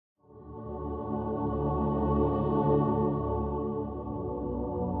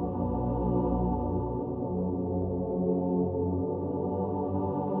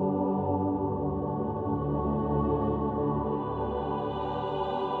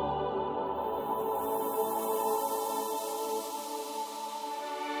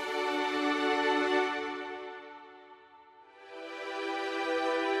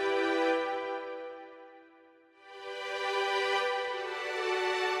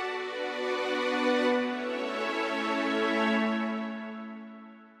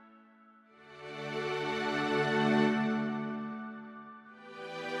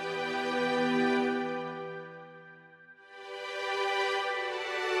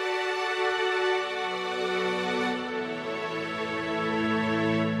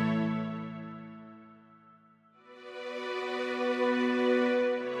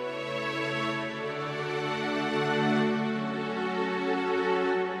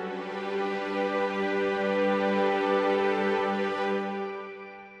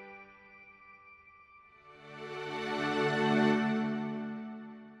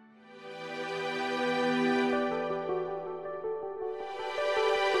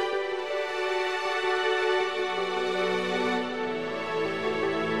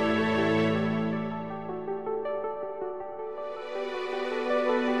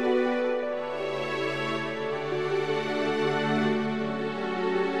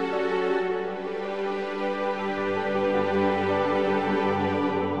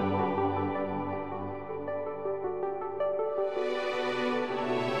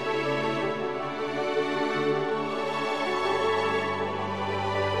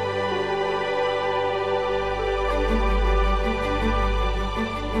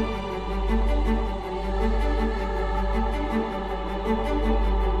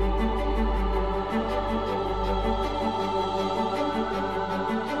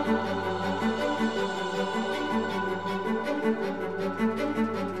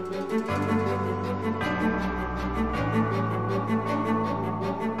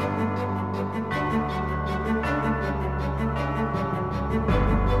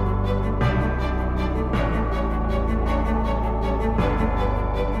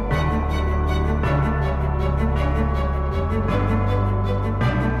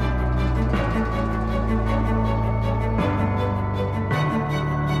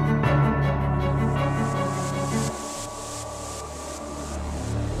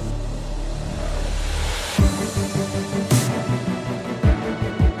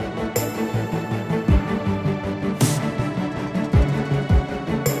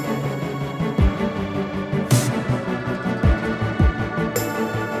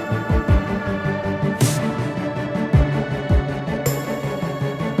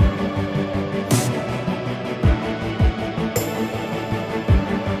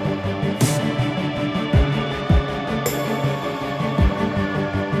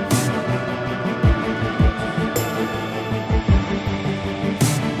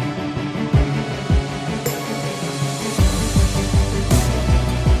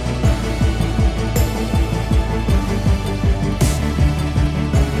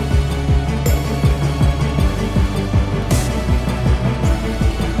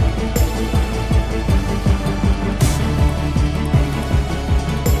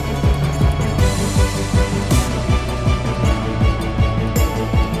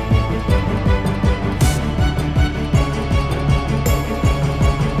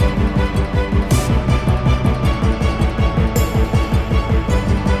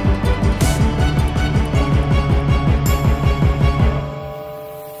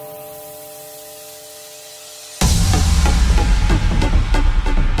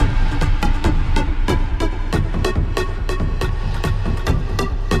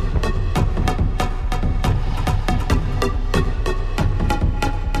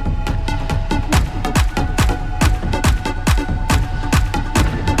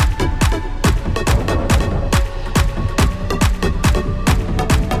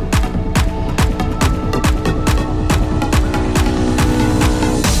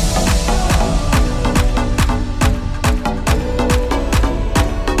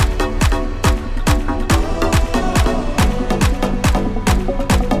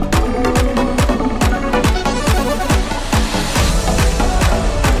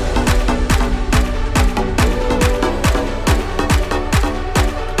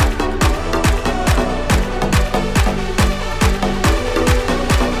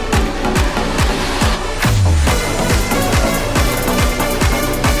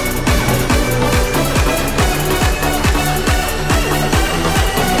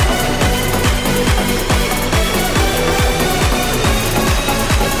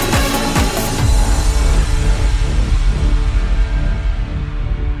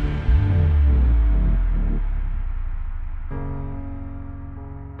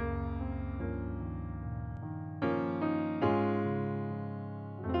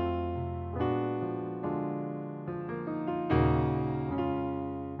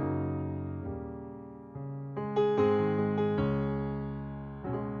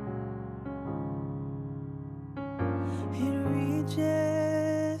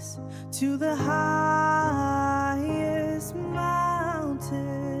to the highest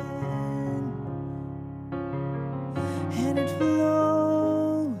mountain, and it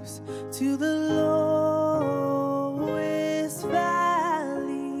flows to the lowest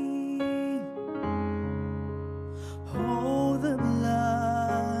valley. Oh, the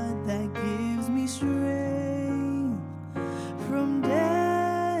blood that gives me strength from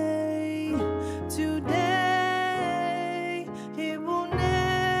day to day. It will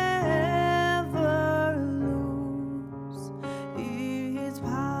never lose its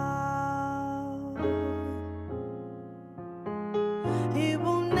power. It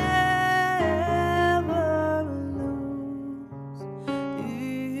will never lose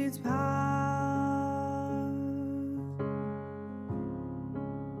its power.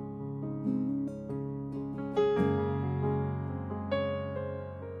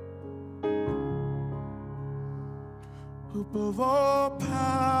 Above all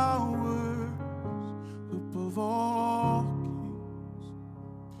powers, above all kings,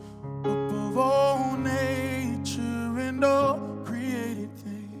 above all nature and all created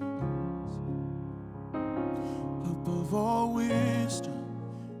things, above all wisdom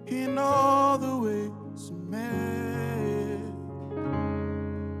in all the ways of man.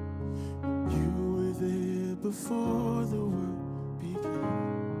 You were there before the world began.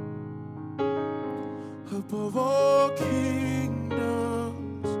 Above all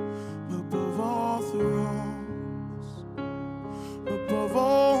kingdoms, above all thrones, above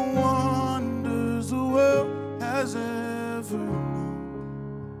all wonders the world has ever known,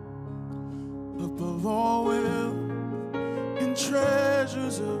 above all wealth and treasure.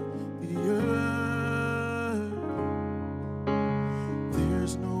 treasures of the earth.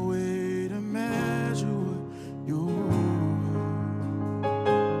 There's no way to measure what you're worth.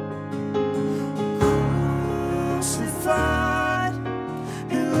 Crucified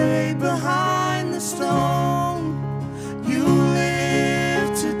and laid behind the stone, you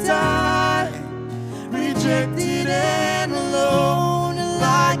lived to die, rejected and alone,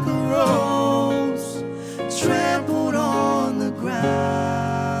 like a rose trampled on the ground.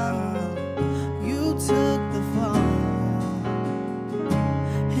 You took the fall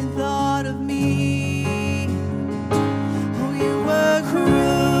and thought of me. Oh, you were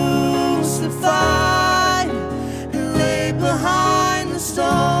crucified and laid behind the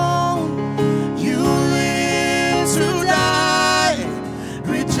stone. You lived to die,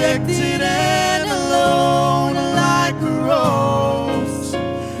 rejected and alone, like a rose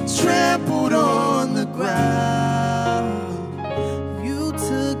trampled on the ground. You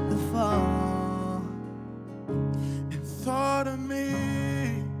took the fall and thought of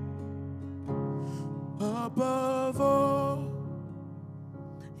me above all.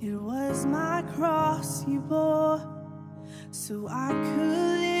 It was my cross you bore, so I could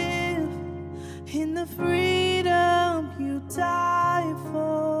live in the freedom you died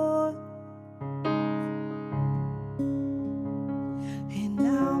for. And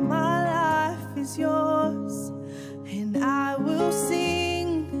now my life is yours, and I will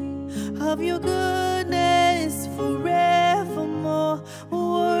sing of your goodness forevermore.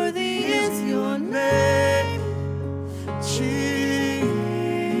 Worthy is your name, Jesus.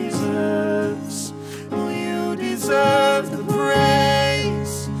 Oh, you deserve the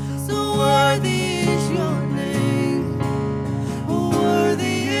praise. So worthy is your name.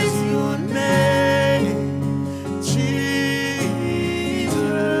 Worthy is your name, Jesus.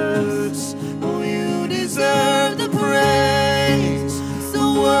 Oh, you deserve the praise.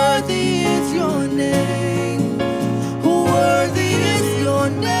 So worthy is your name. Worthy is your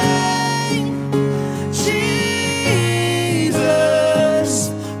name, Jesus.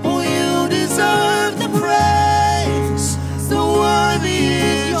 Oh, you deserve the praise. So worthy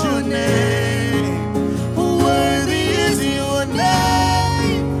is your name. Worthy is your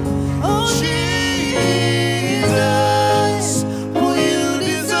name, oh Jesus. Oh, you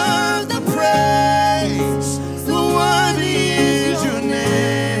deserve the praise. So worthy is your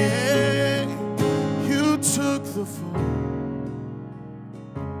name. You took the fall,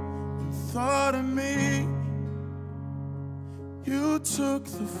 thought of me. You took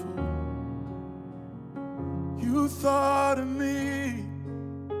the fall, you thought of me.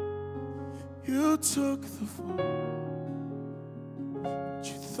 You took the fall,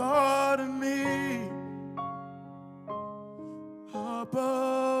 you thought of me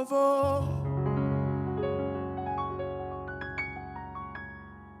above all.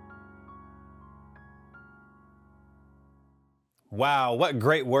 Wow, what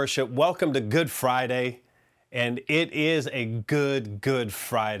great worship. Welcome to Good Friday. And it is a good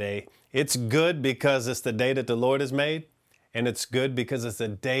Friday. It's good because it's the day that the Lord has made, and it's good because it's a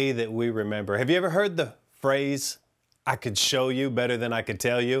day that we remember. Have you ever heard the phrase, I could show you better than I could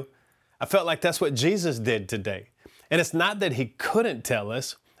tell you? I felt like that's what Jesus did today. And it's not that he couldn't tell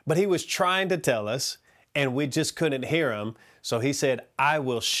us, but he was trying to tell us, and we just couldn't hear him. So he said, I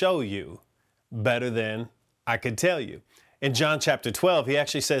will show you better than I could tell you. In John chapter 12, he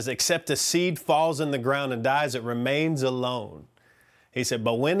actually says, except a seed falls in the ground and dies, it remains alone. He said,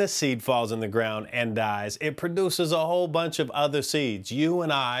 but when a seed falls in the ground and dies, it produces a whole bunch of other seeds. You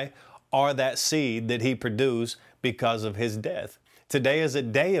and I are that seed that he produced because of his death. Today is a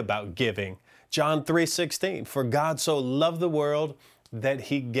day about giving. John 3:16, for God so loved the world that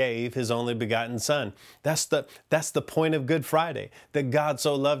he gave his only begotten son. That's the point of Good Friday, that God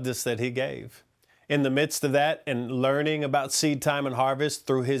so loved us that he gave. In the midst of that and learning about seed time and harvest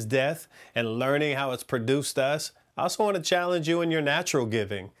through his death and learning how it's produced us, I also want to challenge you in your natural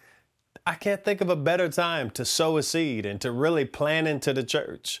giving. I can't think of a better time to sow a seed and to really plan into the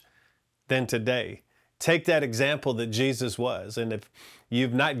church than today. Take that example that Jesus was. And if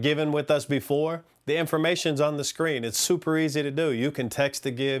you've not given with us before, the information's on the screen. It's super easy to do. You can text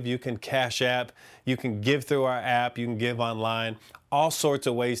to give, you can Cash App, you can give through our app, you can give online, all sorts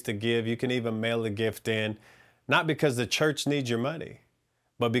of ways to give. You can even mail a gift in, not because the church needs your money,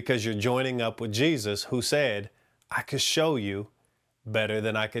 but because you're joining up with Jesus, who said, I could show you better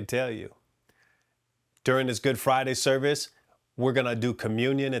than I could tell you. During this Good Friday service, we're going to do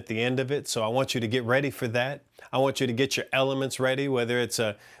communion at the end of it. So I want you to get ready for that. I want you to get your elements ready, whether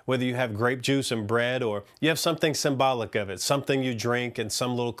you have grape juice and bread, or you have something symbolic of it, something you drink and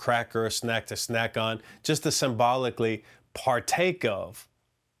some little cracker or snack to snack on, just to symbolically partake of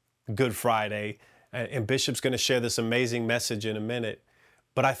Good Friday. And Bishop's going to share this amazing message in a minute.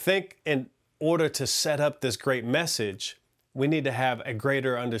 But I think in order to set up this great message, we need to have a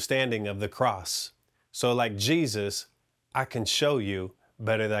greater understanding of the cross. So like Jesus, I can show you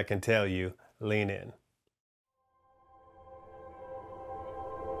better than I can tell you. Lean in.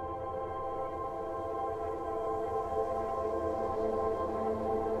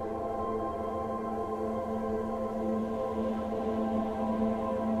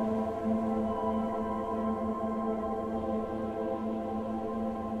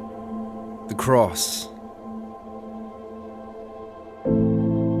 The cross.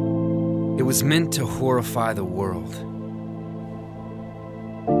 It was meant to horrify the world.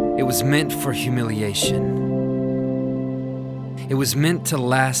 It was meant for humiliation. It was meant to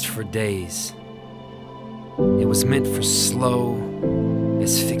last for days. It was meant for slow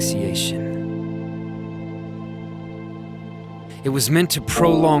asphyxiation. It was meant to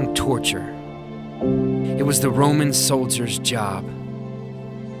prolong torture. It was the Roman soldier's job.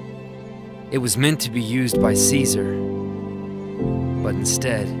 It was meant to be used by Caesar, but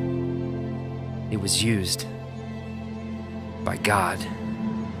instead, it was used by God.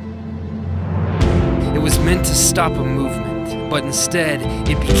 It was meant to stop a movement, but instead,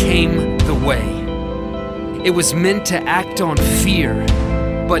 it became the way. It was meant to act on fear,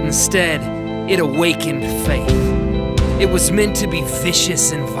 but instead, it awakened faith. It was meant to be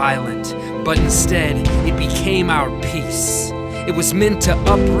vicious and violent, but instead, it became our peace. It was meant to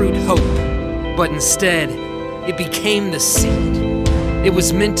uproot hope, but instead, it became the seed. It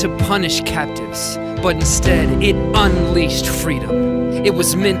was meant to punish captives, but instead, it unleashed freedom. It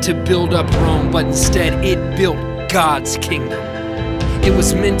was meant to build up Rome, but instead, it built God's kingdom. It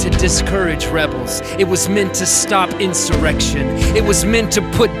was meant to discourage rebels. It was meant to stop insurrection. It was meant to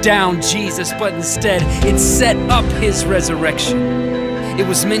put down Jesus, but instead, it set up his resurrection. It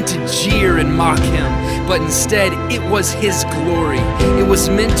was meant to jeer and mock him, but instead it was his glory. It was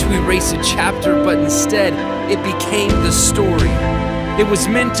meant to erase a chapter, but instead it became the story. It was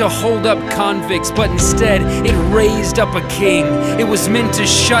meant to hold up convicts, but instead it raised up a king. It was meant to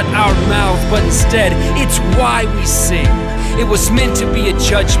shut our mouth, but instead it's why we sing. It was meant to be a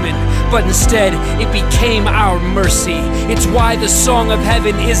judgment, but instead it became our mercy. It's why the song of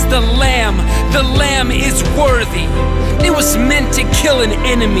heaven is the Lamb is worthy. It was meant to kill an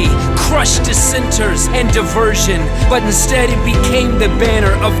enemy, crush dissenters and diversion, but instead it became the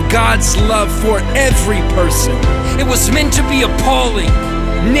banner of God's love for every person. It was meant to be appalling,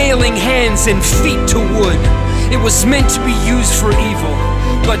 nailing hands and feet to wood. It was meant to be used for evil,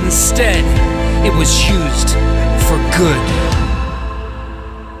 but instead it was used for good.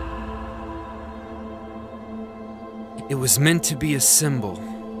 It was meant to be a symbol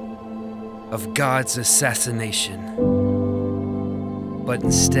of God's assassination, but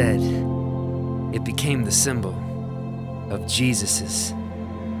instead, it became the symbol of Jesus'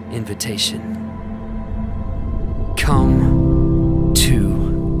 invitation. Come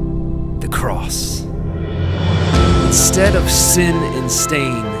to the cross. Instead of sin and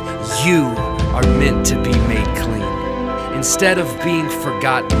stain, you are meant to be made clean. Instead of being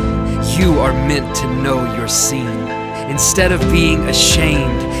forgotten, you are meant to know you're seen. Instead of being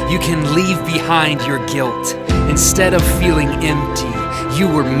ashamed, you can leave behind your guilt. Instead of feeling empty, you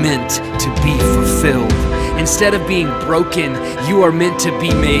were meant to be fulfilled. Instead of being broken, you are meant to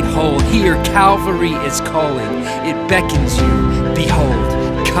be made whole. Here, Calvary is calling. It beckons you.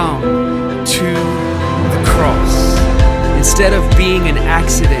 Behold, come to the cross. Instead of being an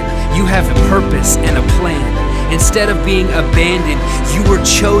accident, you have a purpose and a plan. Instead of being abandoned, you were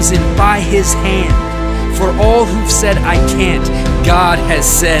chosen by His hand. For all who've said I can't, God has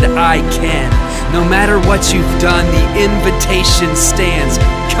said I can. No matter what you've done, the invitation stands.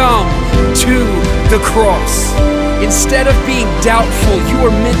 Come to the cross. Instead of being doubtful, you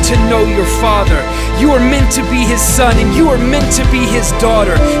are meant to know your Father. You are meant to be His son, and you are meant to be His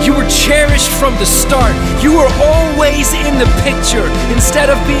daughter. You were cherished from the start. You are always in the picture.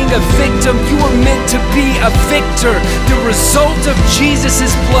 Instead of being a victim, you are meant to be a victor. The result of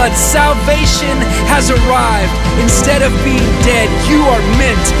Jesus' blood, salvation has arrived. Instead of being dead, you are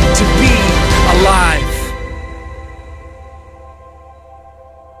meant to be alive.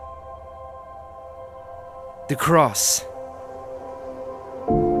 The cross.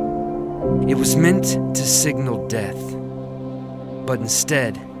 It was meant to signal death, but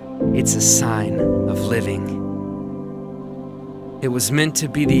instead, it's a sign of living. It was meant to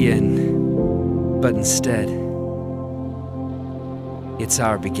be the end, but instead, it's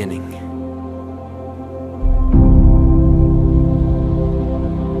our beginning.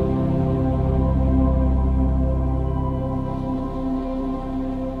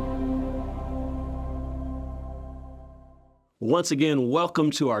 Once again,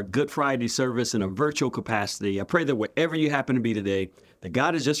 welcome to our Good Friday service in a virtual capacity. I pray that wherever you happen to be today, that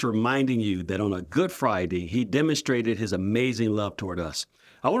God is just reminding you that on a Good Friday, he demonstrated his amazing love toward us.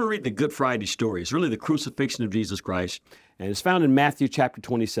 I want to read the Good Friday story. It's really the crucifixion of Jesus Christ, and it's found in Matthew chapter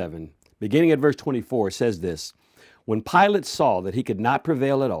 27. Beginning at verse 24, it says this: When Pilate saw that he could not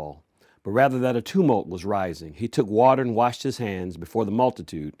prevail at all, but rather that a tumult was rising, he took water and washed his hands before the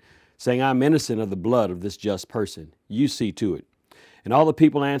multitude, saying, I am innocent of the blood of this just person. You see to it. And all the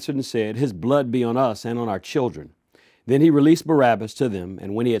people answered and said, His blood be on us and on our children. Then he released Barabbas to them,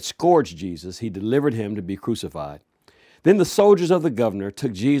 and when he had scourged Jesus, he delivered him to be crucified. Then the soldiers of the governor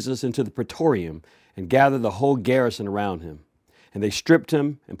took Jesus into the praetorium and gathered the whole garrison around him. And they stripped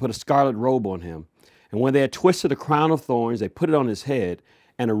him and put a scarlet robe on him. And when they had twisted a crown of thorns, they put it on his head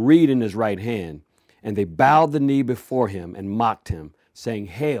and a reed in his right hand. And they bowed the knee before him and mocked him, saying,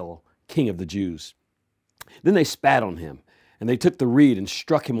 Hail, King of the Jews. Then they spat on him, and they took the reed and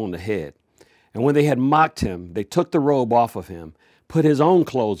struck him on the head. And when they had mocked him, they took the robe off of him, put his own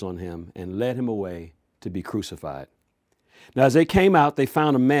clothes on him, and led him away to be crucified. Now as they came out, they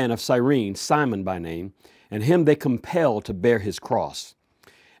found a man of Cyrene, Simon by name, and him they compelled to bear his cross.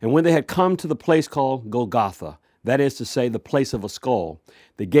 And when they had come to the place called Golgotha, that is to say, the place of a skull,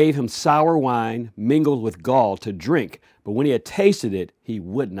 they gave him sour wine mingled with gall to drink, but when he had tasted it, he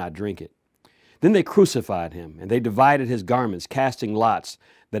would not drink it. Then they crucified him, and they divided his garments, casting lots,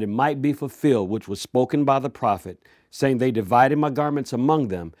 that it might be fulfilled which was spoken by the prophet, saying, They divided my garments among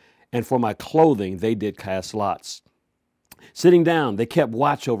them, and for my clothing they did cast lots. Sitting down, they kept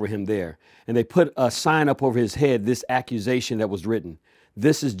watch over him there, and they put a sign up over his head, this accusation that was written,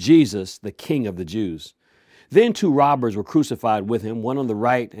 This is Jesus, the King of the Jews. Then 2 robbers were crucified with him, one on the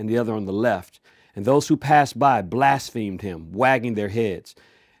right and the other on the left. And those who passed by blasphemed him, wagging their heads.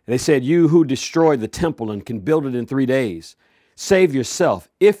 And they said, You who destroyed the temple and can build it in 3 days, save yourself.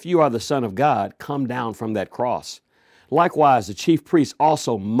 If you are the Son of God, come down from that cross. Likewise, the chief priests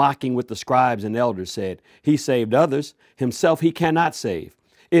also, mocking with the scribes and elders, said, He saved others, himself he cannot save.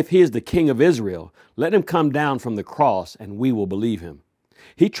 If he is the King of Israel, let him come down from the cross, and we will believe him.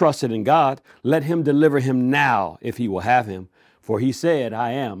 He trusted in God. Let him deliver him now, if he will have him. For he said,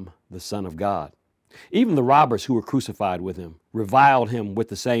 I am the Son of God. Even the robbers who were crucified with him reviled him with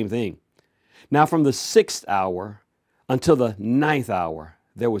the same thing. Now from the 6th hour until the 9th hour,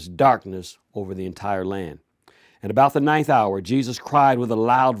 there was darkness over the entire land. And about the 9th hour, Jesus cried with a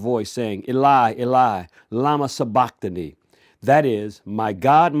loud voice, saying, Eli, Eli, lama sabachthani. That is, my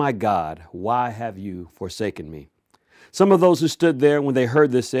God, why have you forsaken me? Some of those who stood there when they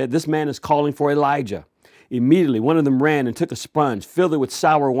heard this said, This man is calling for Elijah. Immediately one of them ran and took a sponge, filled it with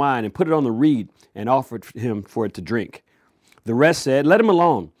sour wine, and put it on the reed, and offered him for it to drink. The rest said, Let him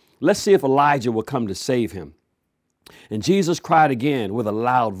alone. Let's see if Elijah will come to save him. And Jesus cried again with a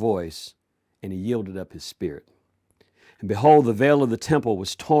loud voice, and he yielded up his spirit. And behold, the veil of the temple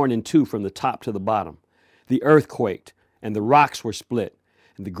was torn in two from the top to the bottom. The earth quaked, and the rocks were split,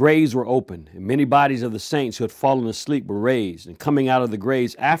 and the graves were opened, and many bodies of the saints who had fallen asleep were raised. And coming out of the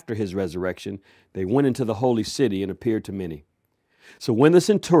graves after his resurrection, they went into the holy city and appeared to many. So when the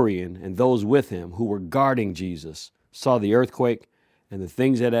centurion and those with him who were guarding Jesus saw the earthquake and the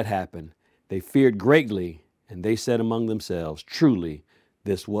things that had happened, they feared greatly, and they said among themselves, Truly,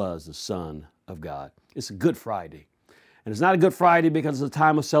 this was the Son of God. It's a Good Friday. And it's not a Good Friday because it's a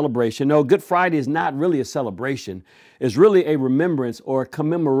time of celebration. No, Good Friday is not really a celebration. It's really a remembrance or a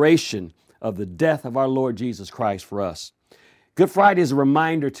commemoration of the death of our Lord Jesus Christ for us. Good Friday is a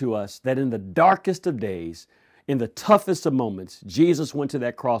reminder to us that in the darkest of days, in the toughest of moments, Jesus went to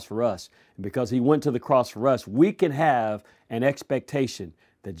that cross for us. And because he went to the cross for us, we can have an expectation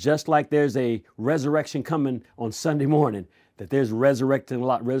that just like there's a resurrection coming on Sunday morning, that there's resurrection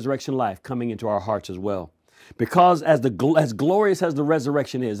life coming into our hearts as well. Because as glorious as the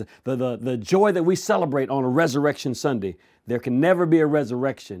resurrection is, the joy that we celebrate on a resurrection Sunday, there can never be a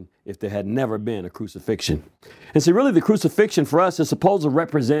resurrection if there had never been a crucifixion. And so really the crucifixion for us is supposed to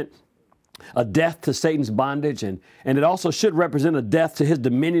represent a death to Satan's bondage, and it also should represent a death to his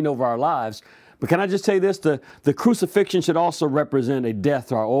dominion over our lives. But can I just say this? The crucifixion should also represent a death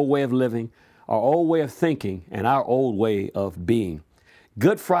to our old way of living, our old way of thinking, and our old way of being.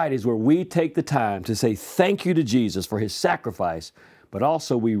 Good Friday is where we take the time to say thank you to Jesus for his sacrifice, but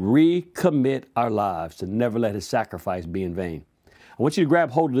also we recommit our lives to never let his sacrifice be in vain. I want you to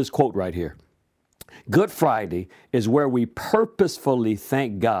grab hold of this quote right here. Good Friday is where we purposefully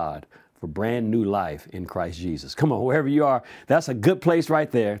thank God for brand new life in Christ Jesus. Come on, wherever you are, that's a good place right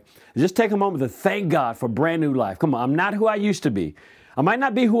there. Just take a moment to thank God for brand new life. Come on, I'm not who I used to be. I might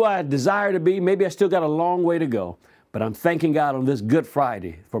not be who I desire to be. Maybe I still got a long way to go. But I'm thanking God on this Good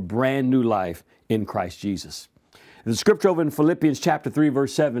Friday for brand new life in Christ Jesus. The scripture over in Philippians chapter 3,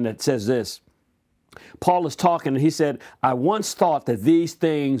 verse 7 that says this. Paul is talking and he said, I once thought that these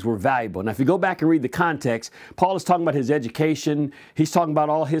things were valuable. Now, if you go back and read the context, Paul is talking about his education. He's talking about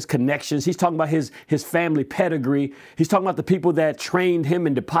all his connections. He's talking about his family pedigree. He's talking about the people that trained him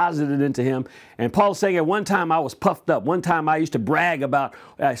and deposited into him. And Paul's saying at one time I was puffed up. One time I used to brag about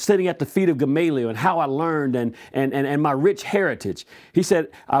sitting at the feet of Gamaliel and how I learned and my rich heritage. He said,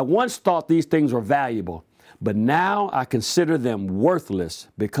 I once thought these things were valuable, but now I consider them worthless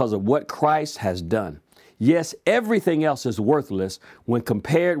because of what Christ has done. Yes, everything else is worthless when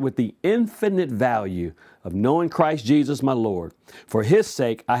compared with the infinite value of knowing Christ Jesus my Lord. For his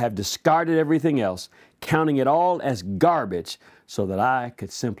sake, I have discarded everything else, counting it all as garbage so that I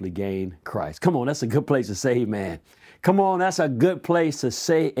could simply gain Christ. Come on, that's a good place to say amen. Come on, that's a good place to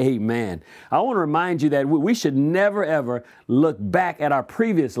say amen. I want to remind you that we should never, ever look back at our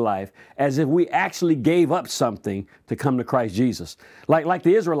previous life as if we actually gave up something to come to Christ Jesus. Like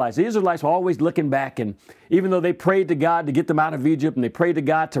the Israelites. The Israelites were always looking back, and even though they prayed to God to get them out of Egypt and they prayed to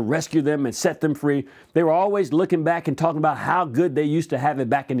God to rescue them and set them free, they were always looking back and talking about how good they used to have it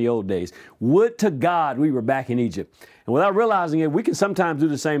back in the old days. Would to God we were back in Egypt. And without realizing it, we can sometimes do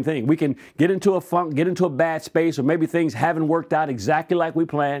the same thing. We can get into a funk, get into a bad space, or maybe things haven't worked out exactly like we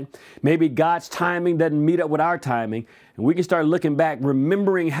planned. Maybe God's timing doesn't meet up with our timing. And we can start looking back,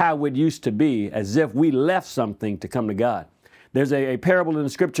 remembering how it used to be, as if we left something to come to God. There's a parable in the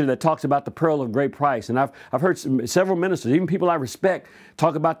scripture that talks about the pearl of great price. And I've heard several ministers, even people I respect,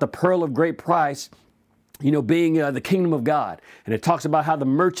 talk about the pearl of great price, being the kingdom of God. And it talks about how the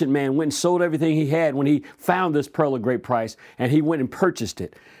merchant man went and sold everything he had when he found this pearl of great price, and he went and purchased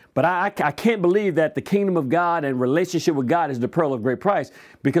it. But I can't believe that the kingdom of God and relationship with God is the pearl of great price,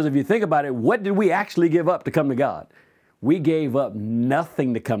 because if you think about it, what did we actually give up to come to God? We gave up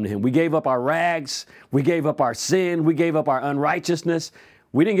nothing to come to him. We gave up our rags. We gave up our sin. We gave up our unrighteousness.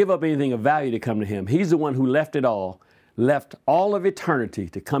 We didn't give up anything of value to come to him. He's the one who left it all, left all of eternity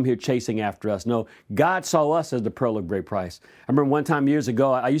to come here chasing after us. No, God saw us as the pearl of great price. I remember one time years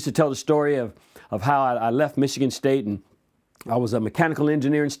ago, I used to tell the story of how I left Michigan State, and I was a mechanical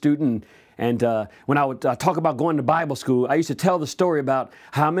engineering student. And when I would talk about going to Bible school, I used to tell the story about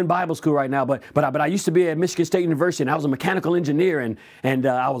how I'm in Bible school right now, but I used to be at Michigan State University, and I was a mechanical engineer, and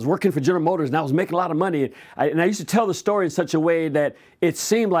I was working for General Motors, and I was making a lot of money. And I used to tell the story in such a way that it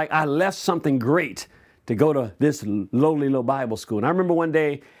seemed like I left something great to go to this lowly little Bible school. And I remember one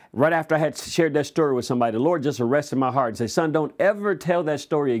day, right after I had shared that story with somebody, the Lord just arrested my heart and said, son, don't ever tell that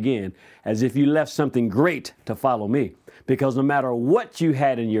story again as if you left something great to follow me. Because no matter what you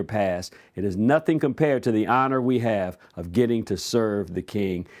had in your past, it is nothing compared to the honor we have of getting to serve the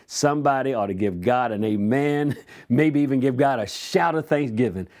King. Somebody ought to give God an amen, maybe even give God a shout of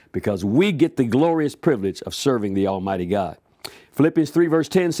thanksgiving, because we get the glorious privilege of serving the Almighty God. Philippians 3 verse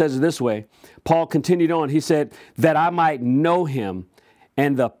 10 says it this way. Paul continued on. He said, that I might know him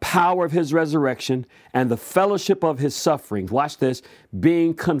and the power of his resurrection and the fellowship of his sufferings. Watch this,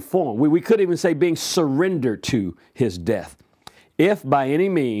 being conformed. We could even say being surrendered to his death. If by any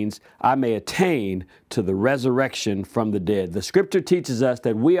means I may attain to the resurrection from the dead. The scripture teaches us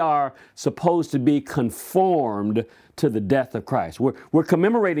that we are supposed to be conformed to the death of Christ. We're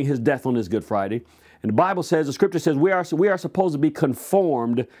commemorating his death on this Good Friday. And the Bible says, the scripture says, we are supposed to be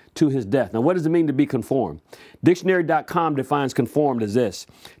conformed to his death. Now, what does it mean to be conformed? Dictionary.com defines conformed as this: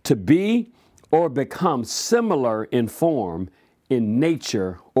 to be or become similar in form, in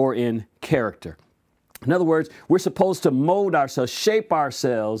nature, or in character. In other words, we're supposed to mold ourselves, shape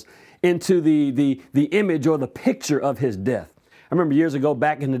ourselves into the image or the picture of his death. I remember years ago,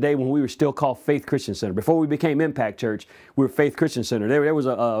 back in the day when we were still called Faith Christian Center. Before we became Impact Church, we were Faith Christian Center. There was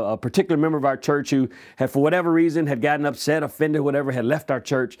a particular member of our church who had, for whatever reason, had gotten upset, offended, whatever, had left our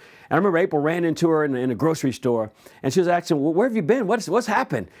church. And I remember April ran into her in a grocery store, and she was asking, well, where have you been? What's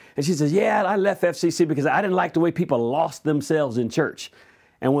happened? And she says, yeah, I left FCC because I didn't like the way people lost themselves in church.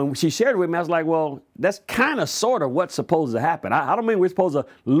 And when she shared it with me, I was like, well, that's kind of sort of what's supposed to happen. I don't mean we're supposed to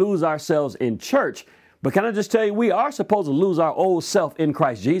lose ourselves in church, but can I just tell you, we are supposed to lose our old self in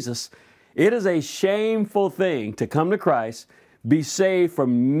Christ Jesus. It is a shameful thing to come to Christ, be saved for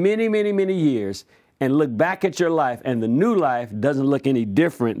many, many, many years, and look back at your life, and the new life doesn't look any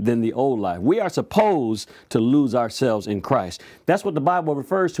different than the old life. We are supposed to lose ourselves in Christ. That's what the Bible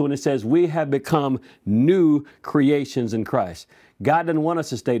refers to when it says we have become new creations in Christ. God doesn't want us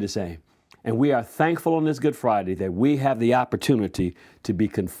to stay the same. And we are thankful on this Good Friday that we have the opportunity to be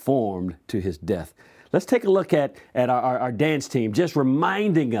conformed to his death. Let's take a look at our dance team, just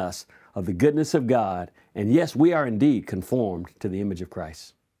reminding us of the goodness of God. And yes, we are indeed conformed to the image of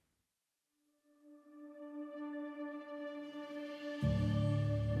Christ.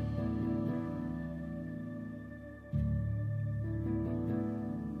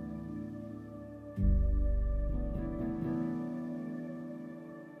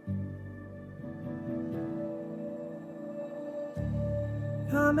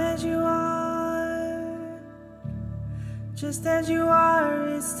 Come as you are, just as you are.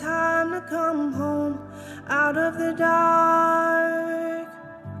 It's time to come home out of the dark.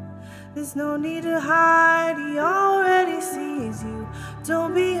 There's no need to hide, he already sees you.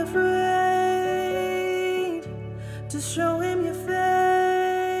 Don't be afraid to show him your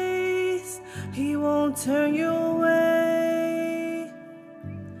face. He won't turn you away,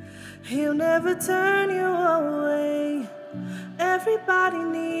 he'll never turn you away. Everybody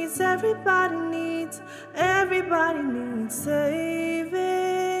needs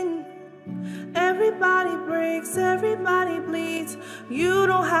saving. Everybody breaks, everybody bleeds. You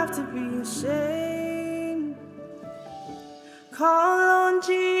don't have to be ashamed. Call on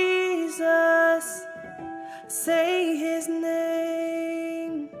Jesus, say his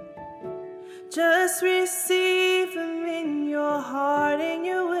name. Just receive him in your heart and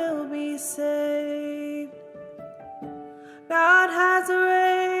you will be saved. God has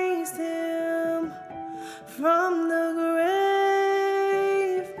raised him from the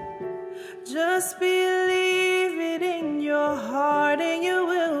grave. Just believe it in your heart and you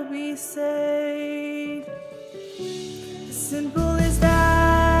will be saved. As simple as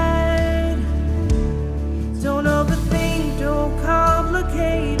that. Don't overthink, don't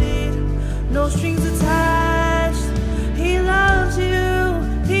complicate it. No strings attached. He loves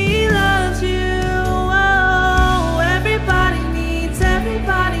you, he loves you.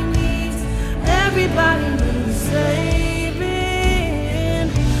 Everybody needs saving.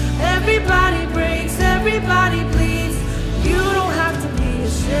 Everybody breaks, everybody bleeds. You don't have to be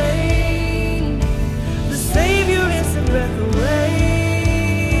ashamed. The Savior is a breath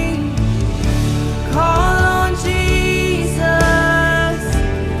away. Call on Jesus,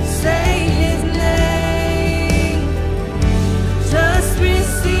 say his name. Just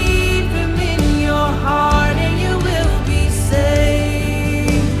receive him in your heart and you will be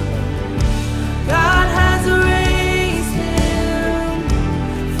saved. God has raised him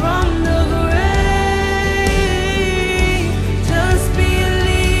from the grave. Just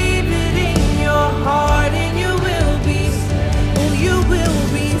believe it in your heart and you will be saved. And you will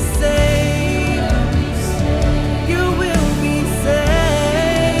be saved. You will be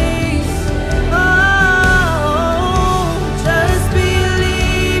saved. Oh, just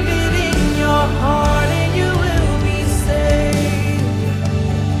believe it in your heart and you will be saved.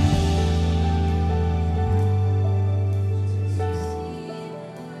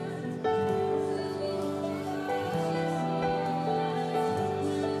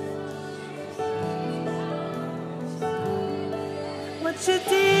 What you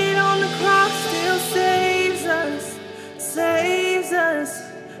did on the cross still saves us, saves us,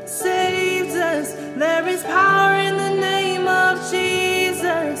 saves us. There is power in the name of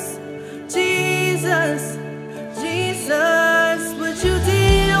Jesus, Jesus, Jesus. What you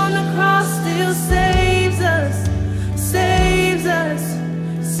did on the cross still saves us, saves us,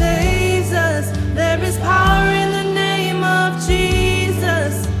 saves us. There is power in the name of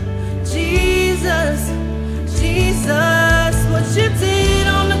Jesus, Jesus, Jesus. What you did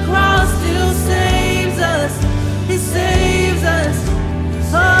on the cross still saves us. It saves us.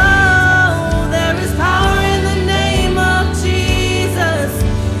 Oh, there is power in the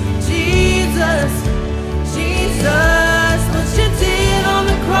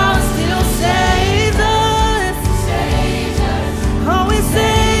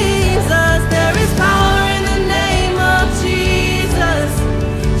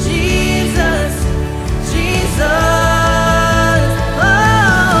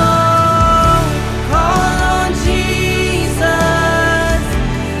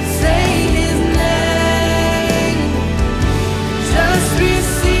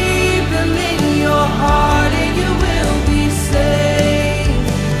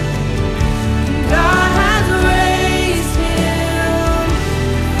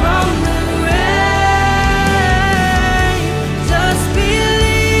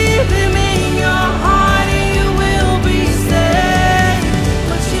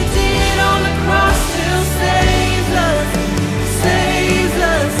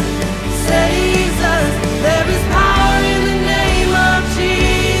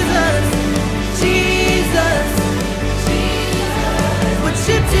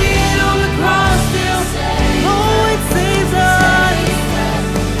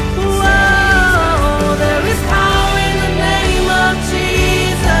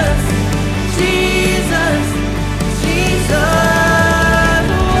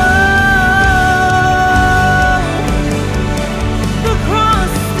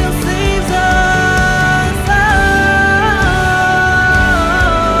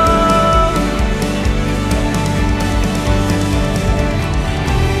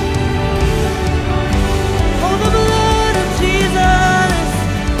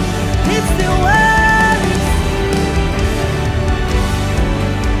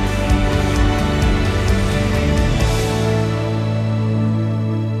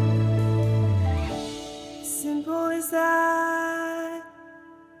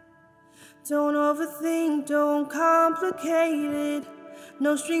Don't overthink, don't complicate it.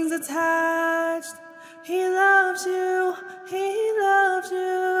 No strings attached. He loves you, he loves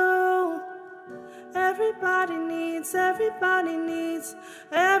you. Everybody needs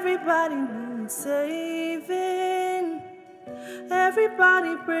saving.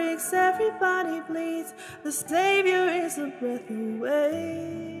 Everybody breaks, everybody bleeds. The Savior is a breath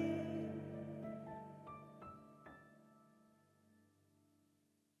away.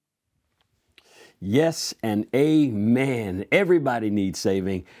 Yes and amen. Everybody needs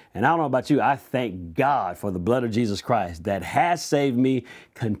saving. And I don't know about you, I thank God for the blood of Jesus Christ that has saved me,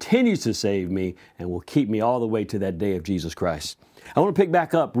 continues to save me, and will keep me all the way to that day of Jesus Christ. I want to pick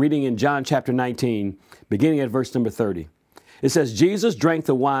back up reading in John chapter 19, beginning at verse number 30. It says, Jesus drank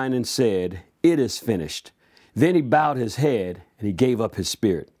the wine and said, "It is finished." Then he bowed his head and he gave up his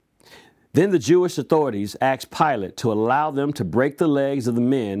spirit. Then the Jewish authorities asked Pilate to allow them to break the legs of the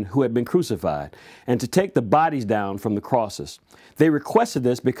men who had been crucified and to take the bodies down from the crosses. They requested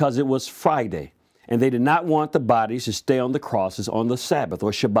this because it was Friday, and they did not want the bodies to stay on the crosses on the Sabbath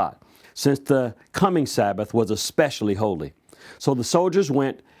or Shabbat, since the coming Sabbath was especially holy. So the soldiers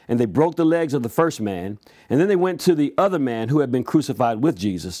went and they broke the legs of the first man, and then they went to the other man who had been crucified with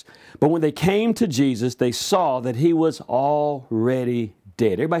Jesus. But when they came to Jesus, they saw that he was already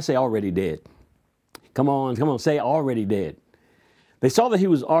dead. Everybody say already dead. Come on, say already dead. They saw that he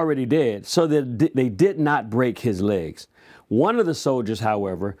was already dead, so that they did not break his legs. One of the soldiers,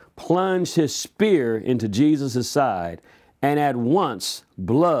 however, plunged his spear into Jesus' side, and at once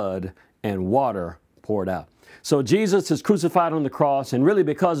blood and water poured out. So Jesus is crucified on the cross, and really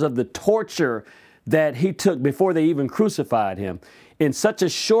because of the torture that he took before they even crucified him, in such a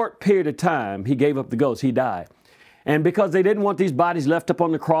short period of time, he gave up the ghost. He died. And because they didn't want these bodies left up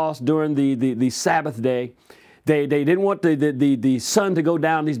on the cross during the Sabbath day, they didn't want the sun to go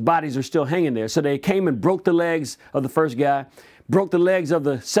down. These bodies are still hanging there. So they came and broke the legs of the first guy, broke the legs of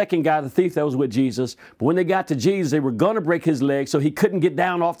the second guy, the thief that was with Jesus. But when they got to Jesus, they were going to break his legs so he couldn't get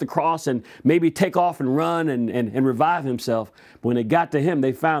down off the cross and maybe take off and run and revive himself. But when they got to him,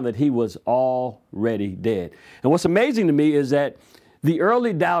 they found that he was already dead. And what's amazing to me is that the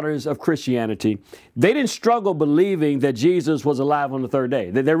early doubters of Christianity, they didn't struggle believing that Jesus was alive on the third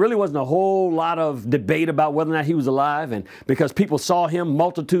day. There really wasn't a whole lot of debate about whether or not he was alive. And because people saw him,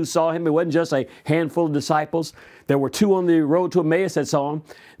 multitudes saw him. It wasn't just a handful of disciples. There were 2 on the road to Emmaus that saw him.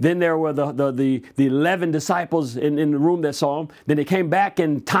 Then there were the 11 disciples in the room that saw him. Then they came back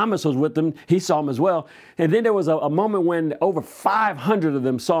and Thomas was with them. He saw him as well. And then there was a moment when over 500 of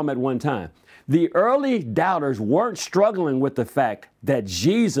them saw him at one time. The early doubters weren't struggling with the fact that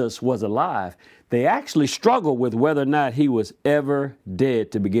Jesus was alive. They actually struggled with whether or not he was ever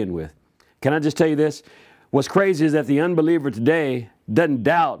dead to begin with. Can I just tell you this? What's crazy is that the unbeliever today doesn't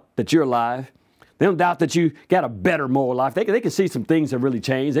doubt that you're alive. They don't doubt that you got a better moral life. They can see some things have really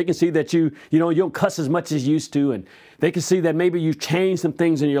changed. They can see that you don't cuss as much as you used to, and they can see that maybe you've changed some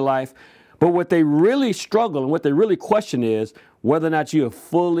things in your life. But what they really struggle and what they really question is whether or not you have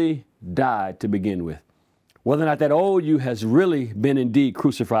fully died to begin with. Whether or not that old you has really been indeed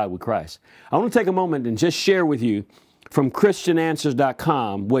crucified with Christ. I want to take a moment and just share with you from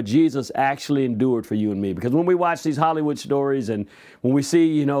ChristianAnswers.com what Jesus actually endured for you and me. Because when we watch these Hollywood stories and when we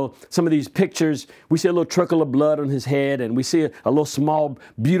see, some of these pictures, we see a little trickle of blood on his head and we see a little small,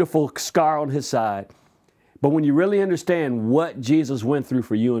 beautiful scar on his side. But when you really understand what Jesus went through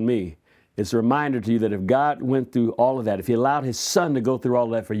for you and me, it's a reminder to you that if God went through all of that, if he allowed his son to go through all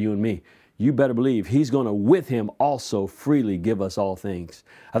of that for you and me, you better believe he's going to, with him, also freely give us all things.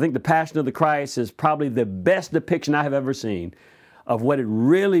 I think the Passion of the Christ is probably the best depiction I have ever seen of what it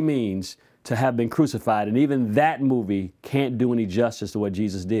really means to have been crucified. And even that movie can't do any justice to what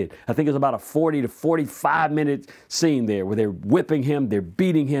Jesus did. I think it's about a 40 to 45 minute scene there where they're whipping him, they're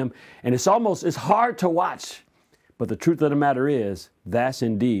beating him, and it's hard to watch. But the truth of the matter is, that's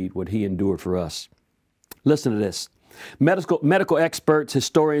indeed what he endured for us. Listen to this. Medical experts,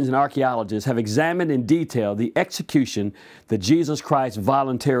 historians, and archaeologists have examined in detail the execution that Jesus Christ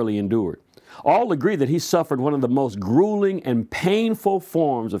voluntarily endured. All agree that he suffered one of the most grueling and painful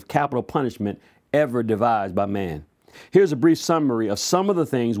forms of capital punishment ever devised by man. Here's a brief summary of some of the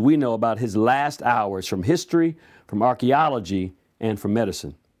things we know about his last hours from history, from archaeology, and from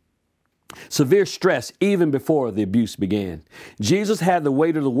medicine. Severe stress even before the abuse began. Jesus had the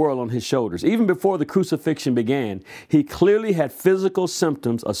weight of the world on his shoulders. Even before the crucifixion began, he clearly had physical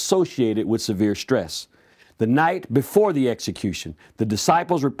symptoms associated with severe stress. The night before the execution, the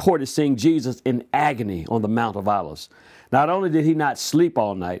disciples reported seeing Jesus in agony on the Mount of Olives. Not only did he not sleep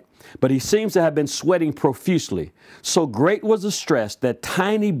all night, but he seems to have been sweating profusely. So great was the stress that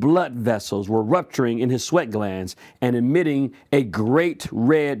tiny blood vessels were rupturing in his sweat glands and emitting a great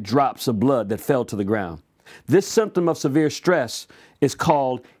red drops of blood that fell to the ground. This symptom of severe stress is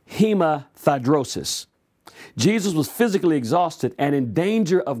called hematidrosis. Jesus was physically exhausted and in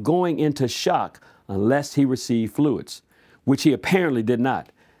danger of going into shock unless he received fluids, which he apparently did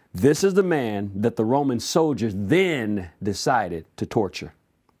not. This is the man that the Roman soldiers then decided to torture.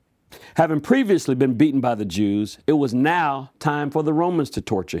 Having previously been beaten by the Jews, it was now time for the Romans to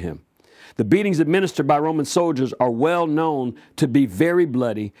torture him. The beatings administered by Roman soldiers are well known to be very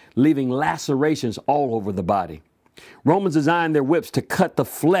bloody, leaving lacerations all over the body. Romans designed their whips to cut the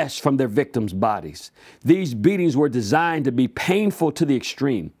flesh from their victims' bodies. These beatings were designed to be painful to the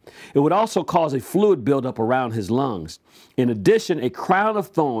extreme. It would also cause a fluid buildup around his lungs. In addition, a crown of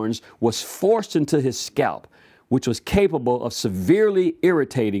thorns was forced into his scalp, which was capable of severely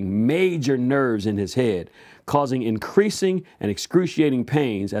irritating major nerves in his head, causing increasing and excruciating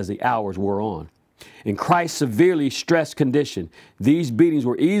pains as the hours wore on. In Christ's severely stressed condition, these beatings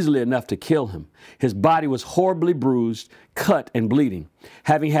were easily enough to kill him. His body was horribly bruised, cut, and bleeding.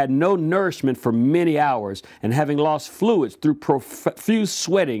 Having had no nourishment for many hours and having lost fluids through profuse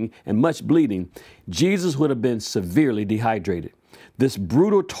sweating and much bleeding, Jesus would have been severely dehydrated. This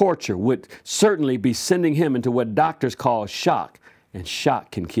brutal torture would certainly be sending him into what doctors call shock, and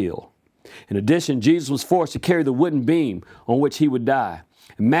shock can kill. In addition, Jesus was forced to carry the wooden beam on which he would die.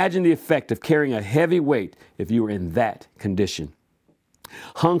 Imagine the effect of carrying a heavy weight if you were in that condition.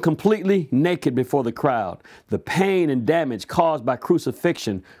 Hung completely naked before the crowd, the pain and damage caused by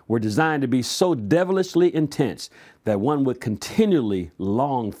crucifixion were designed to be so devilishly intense that one would continually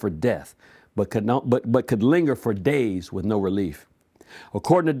long for death, but could linger for days with no relief.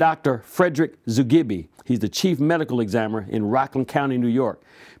 According to Dr. Frederick Zugibe, he's the chief medical examiner in Rockland County, New York,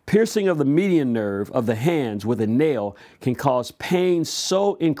 piercing of the median nerve of the hands with a nail can cause pain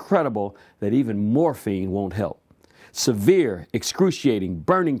so incredible that even morphine won't help. Severe, excruciating,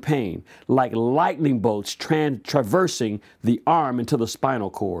 burning pain, like lightning bolts traversing the arm into the spinal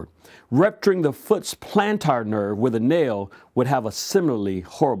cord. Rupturing the foot's plantar nerve with a nail would have a similarly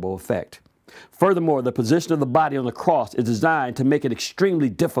horrible effect. Furthermore, the position of the body on the cross is designed to make it extremely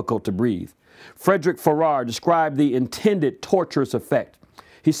difficult to breathe. Frederick Farrar described the intended torturous effect.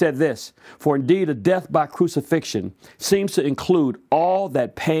 He said this, "For indeed a death by crucifixion seems to include all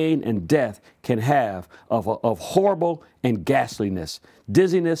that pain and death can have of horrible and ghastliness,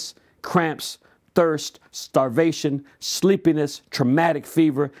 dizziness, cramps, thirst, starvation, sleepiness, traumatic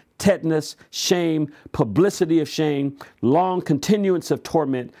fever, tetanus, shame, publicity of shame, long continuance of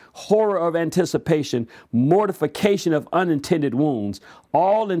torment, horror of anticipation, mortification of unintended wounds,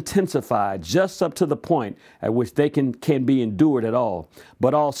 all intensified just up to the point at which they can be endured at all,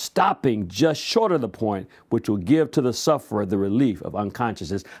 but all stopping just short of the point which will give to the sufferer the relief of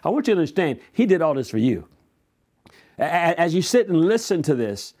unconsciousness." I want you to understand, he did all this for you. As you sit and listen to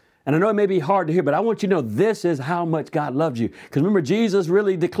this, and I know it may be hard to hear, but I want you to know this is how much God loves you. Because remember, Jesus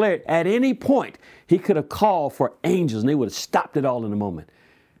really declared at any point he could have called for angels and they would have stopped it all in a moment.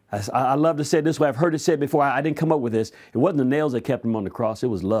 I love to say it this way. I've heard it said before. I didn't come up with this. It wasn't the nails that kept him on the cross. It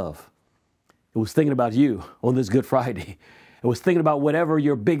was love. It was thinking about you on this Good Friday. It was thinking about whatever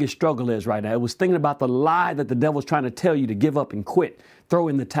your biggest struggle is right now. It was thinking about the lie that the devil's trying to tell you to give up and quit, throw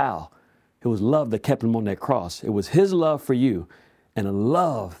in the towel. It was love that kept him on that cross. It was his love for you, and a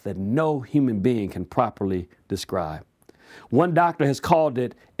love that no human being can properly describe. One doctor has called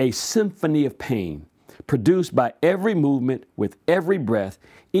it a symphony of pain, produced by every movement, with every breath.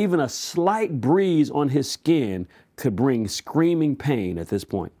 Even a slight breeze on his skin could bring screaming pain at this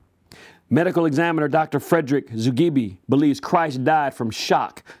point. Medical examiner Dr. Frederick Zugibe believes Christ died from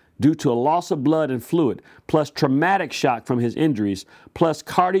shock due to a loss of blood and fluid, plus traumatic shock from his injuries, plus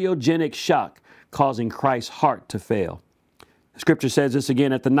cardiogenic shock, causing Christ's heart to fail. Scripture says this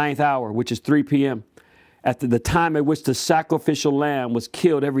again, at the 9th hour, which is 3 p.m., at the time at which the sacrificial lamb was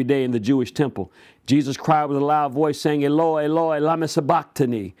killed every day in the Jewish temple, Jesus cried with a loud voice saying, "Eloi, Eloi, lama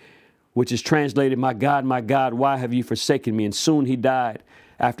sabachthani," which is translated, my God, why have you forsaken me?" And soon he died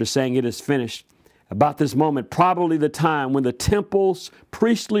after saying, "It is finished." About this moment, probably the time when the temple's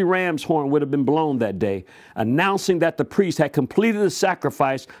priestly ram's horn would have been blown that day, announcing that the priest had completed the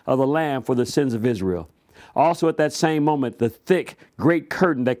sacrifice of the lamb for the sins of Israel. Also at that same moment, the thick, great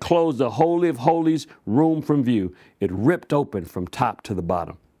curtain that closed the Holy of Holies room from view, it ripped open from top to the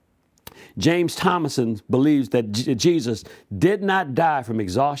bottom. James Thomason believes that Jesus did not die from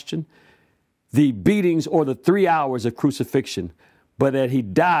exhaustion, the beatings, or the 3 hours of crucifixion, but that he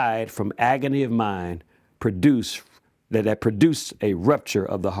died from agony of mind produced that produced a rupture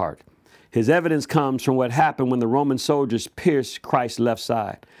of the heart. His evidence comes from what happened when the Roman soldiers pierced Christ's left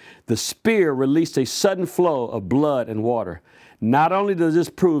side. The spear released a sudden flow of blood and water. Not only does this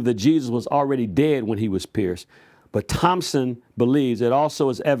prove that Jesus was already dead when he was pierced, but Thompson believes it also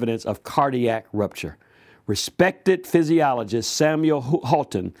is evidence of cardiac rupture. Respected physiologist Samuel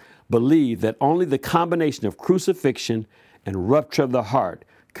Halton believed that only the combination of crucifixion and rupture of the heart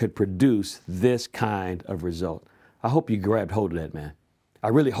could produce this kind of result. I hope you grabbed hold of that, man. I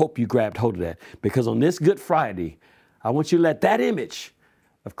really hope you grabbed hold of that, because on this Good Friday, I want you to let that image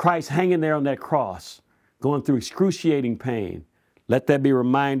of Christ hanging there on that cross, going through excruciating pain, let that be a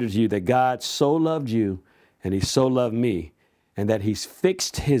reminder to you that God so loved you and he so loved me, and that he's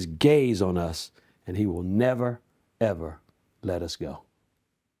fixed his gaze on us, and he will never, ever let us go.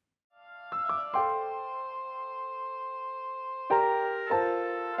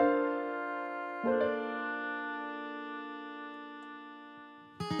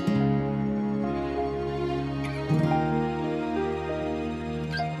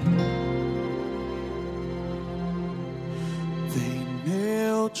 They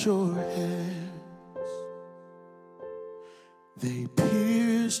nailed your hands, they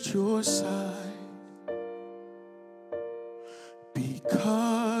pierced your side.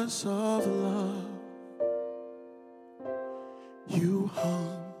 Because of love, you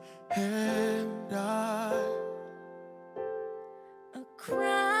hung and died. A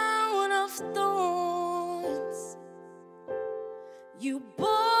crown of thorns you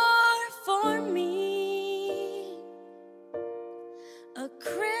bore for me, a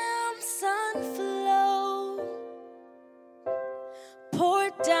crimson flow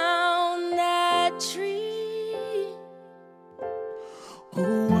poured down that tree.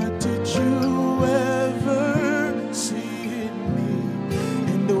 Oh, what did you ever see in me?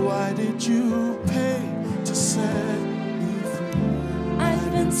 And why did you pay to set me free?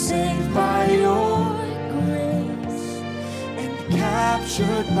 I've been saved by your grace And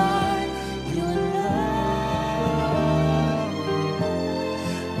captured by your love.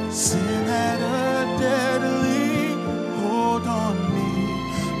 sin had a deadly hold on me,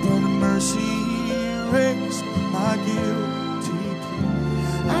 but mercy erased my guilty plea.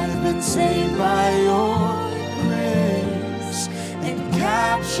 I've been saved by your grace and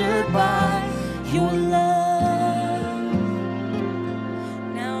captured by your love.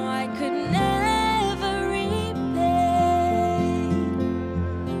 Now I could never repay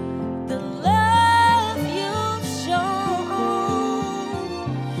the love you've shown,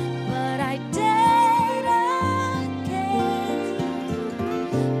 but I dedicate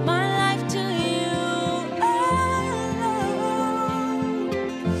my life to you alone.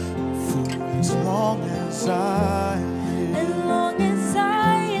 for as long as I As live. long as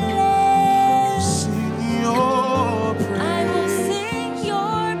I live, Sing your praise. I will sing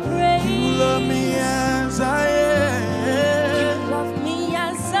your praise. You love me as I am. Love me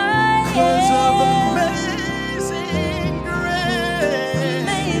as I Because of am. amazing grace.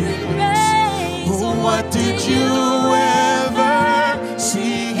 Amazing grace. Oh, what did you ever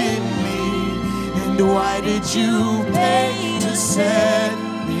see in me? And why did you pay to set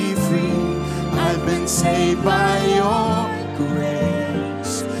me free? I've been saved by your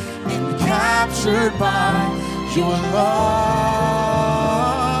grace and captured by your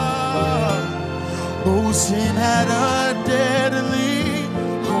love. Oh, sin had a deadly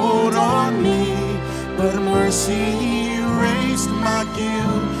hold on me, but mercy erased my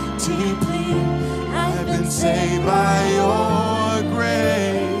guilty plea. I've been saved by your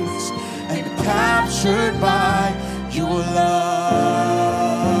grace and captured by your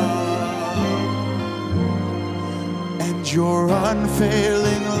love. And your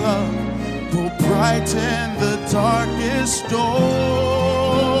unfailing love will brighten the darkest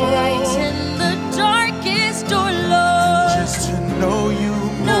door. Brighten the darkest door, Lord. Just to know you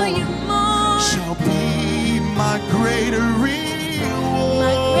Know more you more. shall be my greater reward.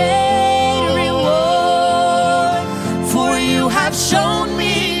 My great reward. For you have shown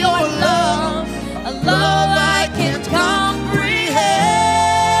me your love, A love I can't comprehend.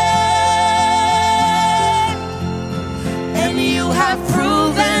 and you have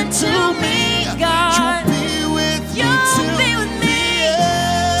proven to me God, you'll be with me you'll till be with the me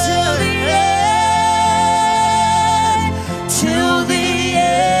end. till the end. Till the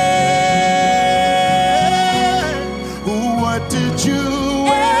end. What did you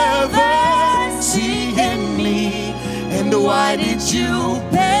ever see in me? And why did you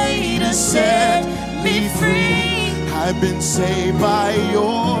pay to set me free? I've been saved by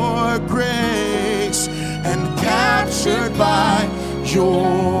your grace and captured by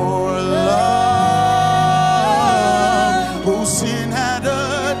your love.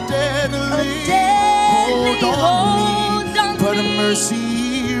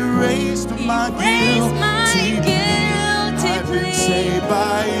 erased my guilty plea. I've been saved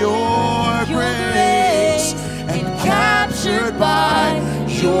by your grace and captured by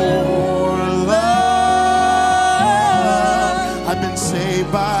your love. I've been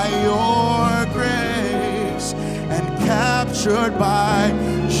saved by your grace and captured by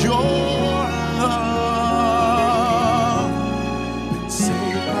your love. Been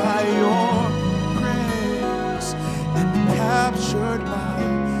saved by your grace and captured by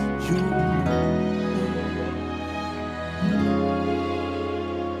you.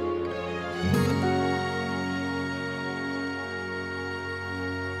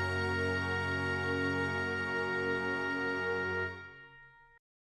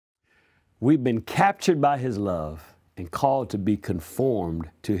 We've been captured by his love and called to be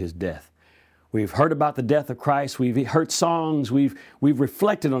conformed to his death. We've heard about the death of Christ. We've heard songs. We've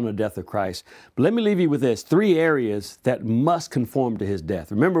reflected on the death of Christ. But let me leave you with this: 3 areas that must conform to his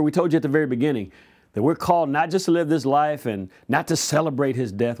death. Remember, we told you at the very beginning that we're called not just to live this life and not to celebrate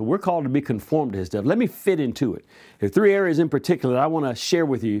his death, but we're called to be conformed to his death. Let me fit into it. There are 3 areas in particular that I want to share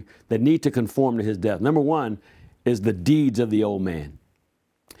with you that need to conform to his death. Number 1 is the deeds of the old man.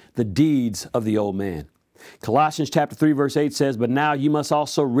 The deeds of the old man. Colossians chapter 3 verse 8 says, "But now you must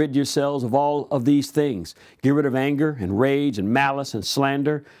also rid yourselves of all of these things. Get rid of anger and rage and malice and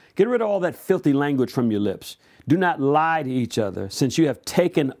slander. Get rid of all that filthy language from your lips. Do not lie to each other, since you have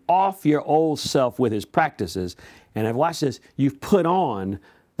taken off your old self with his practices, and have," watched this, "you've put on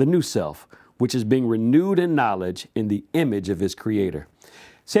the new self, which is being renewed in knowledge in the image of his creator."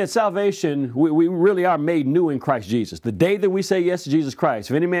 See, at salvation, we really are made new in Christ Jesus. The day that we say yes to Jesus Christ,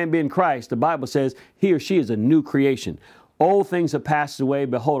 if any man be in Christ, the Bible says he or she is a new creation. Old things have passed away.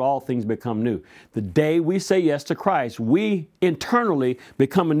 Behold, all things become new. The day we say yes to Christ, we internally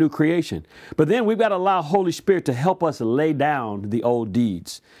become a new creation. But then we've got to allow Holy Spirit to help us lay down the old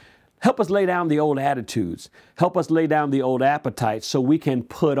deeds. Help us lay down the old attitudes. Help us lay down the old appetites so we can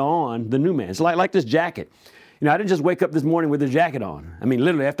put on the new man. It's like this jacket. You know, I didn't just wake up this morning with this jacket on. I mean,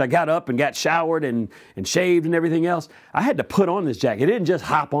 literally, after I got up and got showered and shaved and everything else, I had to put on this jacket. It didn't just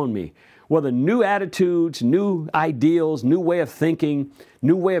hop on me. Well, the new attitudes, new ideals, new way of thinking,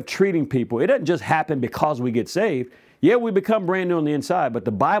 new way of treating people, it doesn't just happen because we get saved. Yeah, we become brand new on the inside, but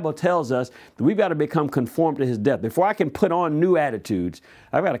the Bible tells us that we've got to become conformed to his death. Before I can put on new attitudes,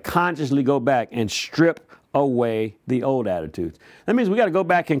 I've got to consciously go back and strip away the old attitudes. That means we got to go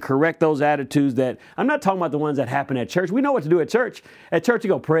back and correct those attitudes that, I'm not talking about the ones that happen at church. We know what to do at church. At church, you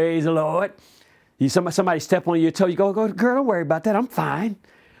go, praise the Lord. Somebody step on your toe, you go, girl, don't worry about that. I'm fine.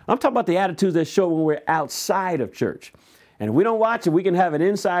 I'm talking about the attitudes that show when we're outside of church. And if we don't watch it, we can have an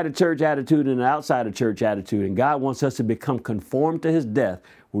inside of church attitude and an outside of church attitude. And God wants us to become conformed to his death.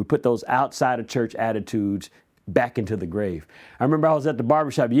 We put those outside of church attitudes back into the grave. I remember I was at the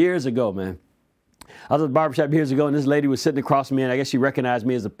barbershop years ago, man. I was at the barbershop years ago, and this lady was sitting across from me, and I guess she recognized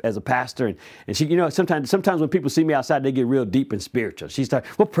me as a pastor. And she, you know, sometimes when people see me outside, they get real deep and spiritual. She started,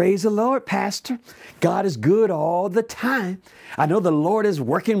 well, praise the Lord, Pastor. God is good all the time. I know the Lord is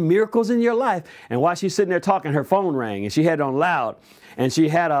working miracles in your life. And while she's sitting there talking, her phone rang, and she had it on loud, and she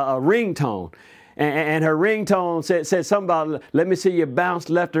had a ringtone. And her ringtone said something about, let me see you bounce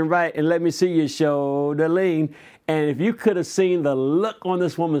left and right, and let me see you shoulder lean. And if you could have seen the look on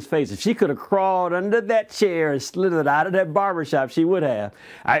this woman's face, if she could have crawled under that chair and slithered out of that barbershop, she would have.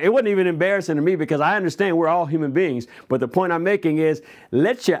 It wasn't even embarrassing to me because I understand we're all human beings. But the point I'm making is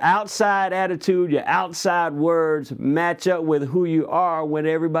let your outside attitude, your outside words match up with who you are when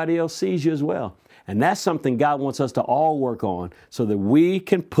everybody else sees you as well. And that's something God wants us to all work on so that we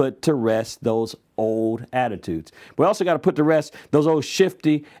can put to rest those old attitudes. We also got to put to rest those old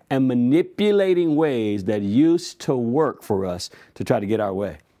shifty and manipulating ways that used to work for us to try to get our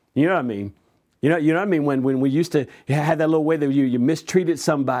way. You know what I mean? You know what I mean? When we used to have that little way that you mistreated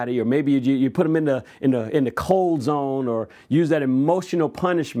somebody, or maybe you put them in the cold zone, or use that emotional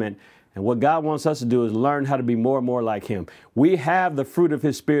punishment. And what God wants us to do is learn how to be more and more like him. We have the fruit of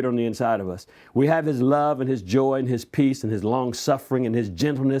his Spirit on the inside of us. We have his love and his joy and his peace and his long suffering and his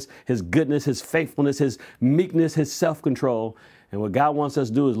gentleness, his goodness, his faithfulness, his meekness, his self-control. And what God wants us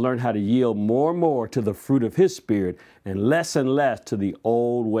to do is learn how to yield more and more to the fruit of his Spirit and less to the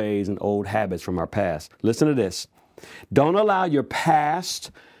old ways and old habits from our past. Listen to this. Don't allow your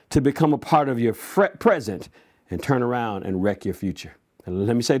past to become a part of your present and turn around and wreck your future. And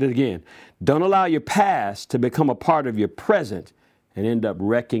let me say that again. Don't allow your past to become a part of your present and end up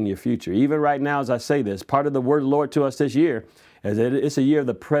wrecking your future. Even right now, as I say this, part of the word of the Lord to us this year is that it's a year of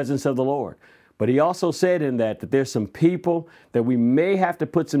the presence of the Lord. But he also said in that there's some people that we may have to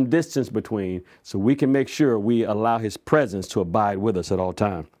put some distance between so we can make sure we allow his presence to abide with us at all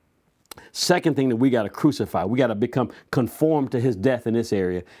times. Second thing that we got to crucify, we got to become conformed to his death in this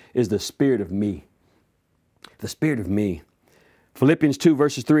area, is the spirit of me. The spirit of me. Philippians 2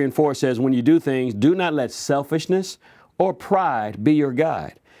 verses 3 and 4 says, when you do things, do not let selfishness or pride be your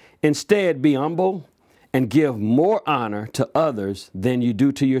guide. Instead, be humble and give more honor to others than you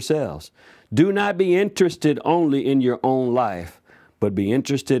do to yourselves. Do not be interested only in your own life, but be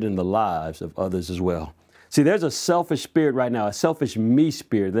interested in the lives of others as well. See, there's a selfish spirit right now, a selfish me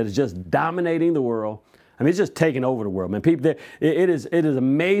spirit that is just dominating the world. I mean, it's just taking over the world, man. People, it is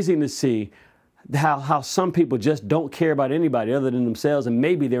amazing to see how some people just don't care about anybody other than themselves and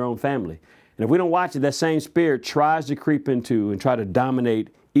maybe their own family. And if we don't watch it, that same spirit tries to creep into and try to dominate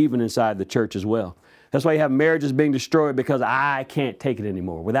even inside the church as well. That's why you have marriages being destroyed, because I can't take it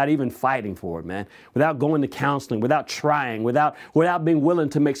anymore without even fighting for it, man. Without going to counseling, without trying, without being willing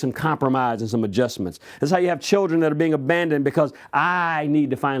to make some compromise and some adjustments. That's how you have children that are being abandoned because I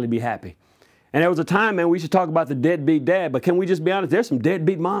need to finally be happy. And there was a time, man, we should talk about the deadbeat dad, but can we just be honest? There's some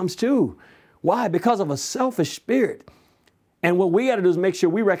deadbeat moms too. Why? Because of a selfish spirit. And what we got to do is make sure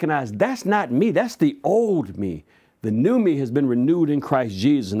we recognize that's not me. That's the old me. The new me has been renewed in Christ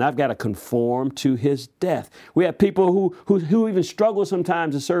Jesus, and I've got to conform to his death. We have people who even struggle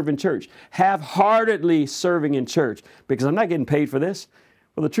sometimes to serve in church, half-heartedly serving in church, because I'm not getting paid for this.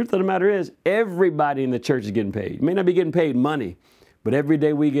 Well, the truth of the matter is everybody in the church is getting paid. You may not be getting paid money, but every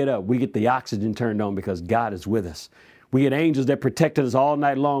day we get up, we get the oxygen turned on because God is with us. We get angels that protected us all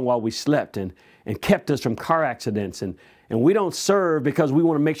night long while we slept and kept us from car accidents. And we don't serve because we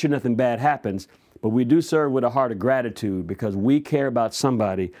want to make sure nothing bad happens. But we do serve with a heart of gratitude because we care about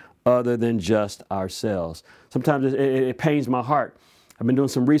somebody other than just ourselves. Sometimes it pains my heart. I've been doing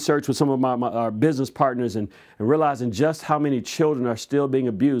some research with some of our business partners and realizing just how many children are still being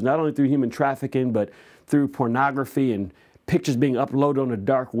abused, not only through human trafficking, but through pornography and pictures being uploaded on the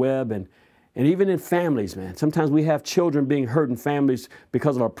dark web and even in families, man. Sometimes we have children being hurt in families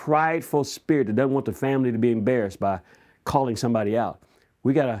because of a prideful spirit that doesn't want the family to be embarrassed by calling somebody out.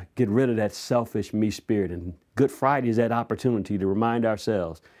 We got to get rid of that selfish me spirit. And Good Friday is that opportunity to remind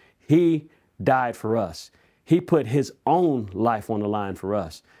ourselves he died for us. He put his own life on the line for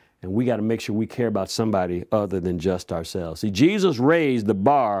us. And we got to make sure we care about somebody other than just ourselves. See, Jesus raised the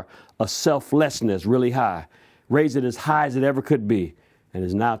bar of selflessness really high, raised it as high as it ever could be. And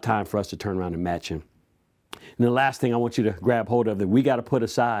it's now time for us to turn around and match him. And the last thing I want you to grab hold of that we got to put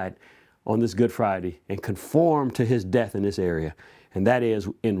aside on this Good Friday and conform to his death in this area. And that is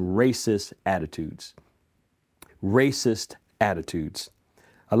in racist attitudes. Racist attitudes.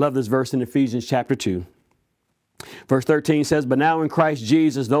 I love this verse in Ephesians chapter 2. Verse 13 says, but now in Christ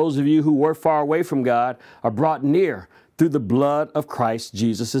Jesus, those of you who were far away from God are brought near through the blood of Christ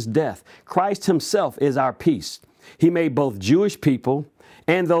Jesus' death. Christ himself is our peace. He made both Jewish people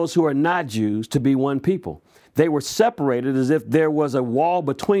and those who are not Jews to be one people. They were separated as if there was a wall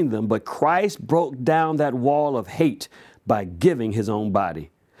between them, but Christ broke down that wall of hate by giving his own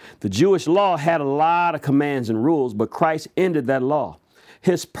body. The Jewish law had a lot of commands and rules, but Christ ended that law.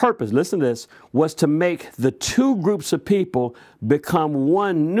 His purpose, listen to this, was to make the two groups of people become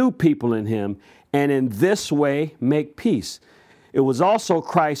one new people in him, and in this way make peace. It was also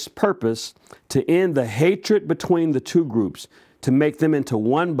Christ's purpose to end the hatred between the two groups, to make them into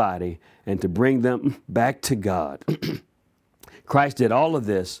one body, and to bring them back to God. Christ did all of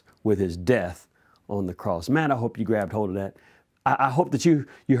this with his death on the cross. Man, I hope you grabbed hold of that. I hope that you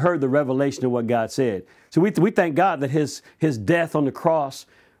heard the revelation of what God said. So we thank God that his death on the cross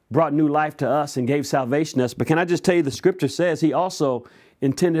brought new life to us and gave salvation to us. But can I just tell you, the scripture says he also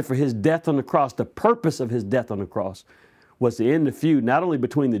intended for his death on the cross, the purpose of his death on the cross was to end the feud, not only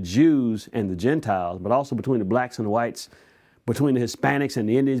between the Jews and the Gentiles, but also between the blacks and the whites, between the Hispanics and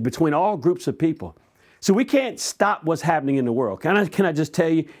the Indians, between all groups of people. So we can't stop what's happening in the world. Can I just tell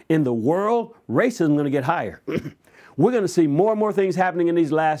you, in the world, racism is going to get higher. We're going to see more and more things happening in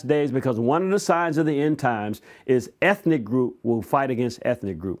these last days because one of the signs of the end times is ethnic group will fight against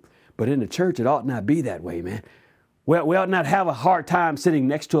ethnic group. But in the church, it ought not be that way, man. We ought not have a hard time sitting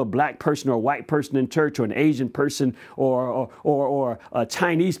next to a black person or a white person in church or an Asian person or a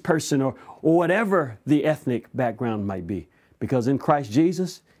Chinese person or whatever the ethnic background might be. Because in Christ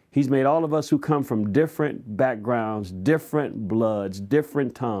Jesus, he's made all of us who come from different backgrounds, different bloods,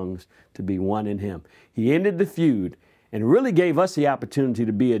 different tongues to be one in him. He ended the feud and really gave us the opportunity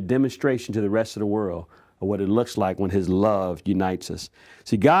to be a demonstration to the rest of the world of what it looks like when his love unites us.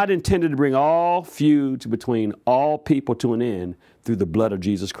 See, God intended to bring all feuds between all people to an end through the blood of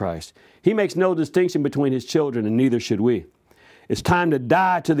Jesus Christ. He makes no distinction between his children, and neither should we. It's time to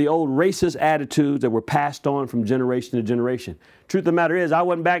die to the old racist attitudes that were passed on from generation to generation. Truth of the matter is, I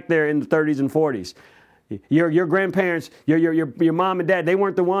wasn't back there in the 30s and 40s. Your grandparents, your mom and dad, they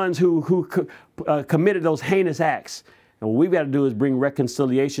weren't the ones who committed those heinous acts. And what we've got to do is bring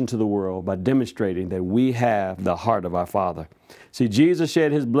reconciliation to the world by demonstrating that we have the heart of our Father. See, Jesus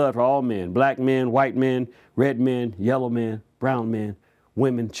shed his blood for all men, black men, white men, red men, yellow men, brown men,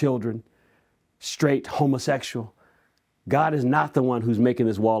 women, children, straight, homosexual. God is not the one who's making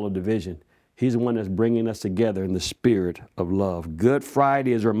this wall of division. He's the one that's bringing us together in the spirit of love. Good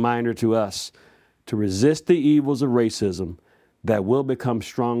Friday is a reminder to us to resist the evils of racism that will become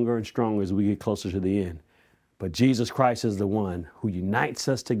stronger and stronger as we get closer to the end. But Jesus Christ is the one who unites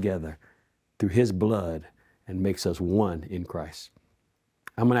us together through his blood and makes us one in Christ.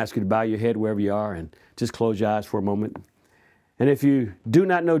 I'm going to ask you to bow your head wherever you are and just close your eyes for a moment. And if you do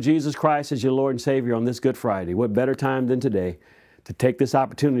not know Jesus Christ as your Lord and Savior on this Good Friday, what better time than today to take this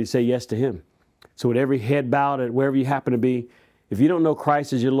opportunity to say yes to him? So with every head bowed at wherever you happen to be, if you don't know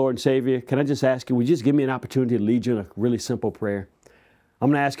Christ as your Lord and Savior, can I just ask you, would you just give me an opportunity to lead you in a really simple prayer? I'm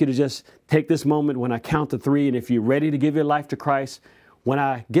going to ask you to just take this moment when I count to 3, and if you're ready to give your life to Christ, when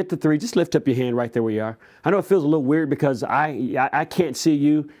I get to 3, just lift up your hand right there where you are. I know it feels a little weird because I can't see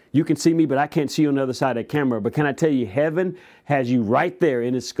you. You can see me, but I can't see you on the other side of that camera. But can I tell you, heaven has you right there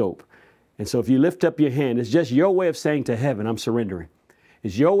in its scope. And so if you lift up your hand, it's just your way of saying to heaven, I'm surrendering.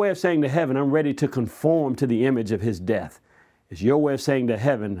 It's your way of saying to heaven, I'm ready to conform to the image of his death. It's your way of saying to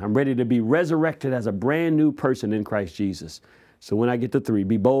heaven, I'm ready to be resurrected as a brand new person in Christ Jesus. So when I get to 3,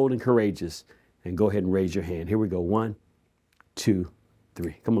 be bold and courageous and go ahead and raise your hand. Here we go. 1, 2,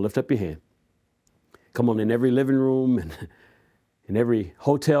 3. Come on, lift up your hand. Come on, in every living room and in every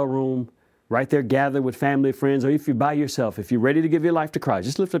hotel room, right there gathered with family, friends, or if you're by yourself, if you're ready to give your life to Christ,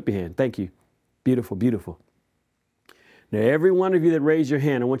 just lift up your hand. Thank you. Beautiful, beautiful. Now, every one of you that raised your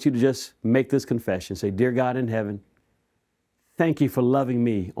hand, I want you to just make this confession. Say, Dear God in heaven, thank you for loving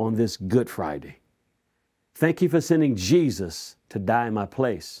me on this Good Friday. Thank you for sending Jesus to die in my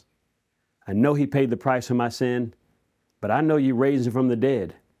place. I know he paid the price for my sin, but I know you raised him from the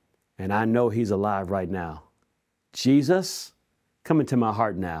dead, and I know he's alive right now. Jesus, come into my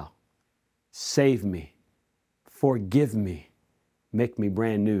heart now. Save me. Forgive me. Make me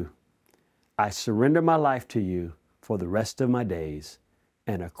brand new. I surrender my life to you for the rest of my days,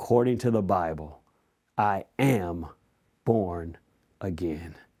 and according to the Bible, I am born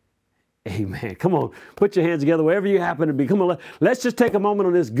again. Amen. Come on, put your hands together wherever you happen to be. Come on, let's just take a moment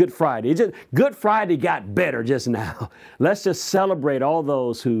on this Good Friday. Good Friday got better just now. Let's just celebrate all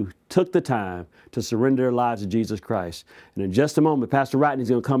those who took the time to surrender their lives to Jesus Christ. And in just a moment, Pastor Rodney's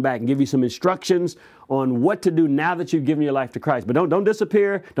going to come back and give you some instructions on what to do now that you've given your life to Christ. But don't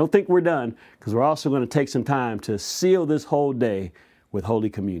disappear. Don't think we're done, because we're also going to take some time to seal this whole day with Holy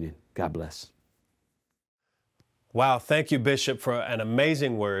Communion. God bless. Wow, thank you, Bishop, for an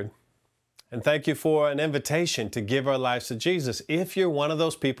amazing word. And thank you for an invitation to give our lives to Jesus. If you're one of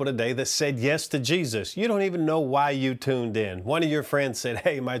those people today that said yes to Jesus, you don't even know why you tuned in. One of your friends said,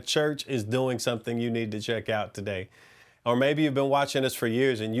 hey, my church is doing something you need to check out today. Or maybe you've been watching us for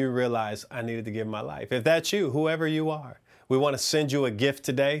years and you realize I needed to give my life. If that's you, whoever you are, we want to send you a gift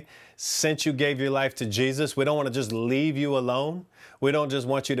today. Since you gave your life to Jesus, we don't want to just leave you alone. We don't just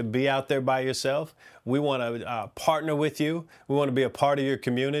want you to be out there by yourself. We want to partner with you. We want to be a part of your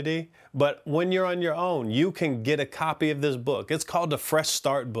community. But when you're on your own, you can get a copy of this book. It's called the Fresh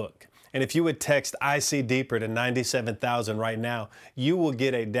Start Book. And if you would text I See Deeper to 97,000 right now, you will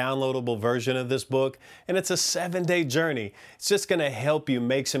get a downloadable version of this book. And it's a 7-day journey. It's just going to help you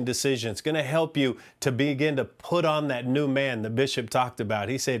make some decisions. It's going to help you to begin to put on that new man the bishop talked about.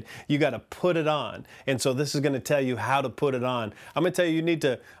 He said, you got to put it on. And so this is going to tell you how to put it on. I'm going to tell you, you need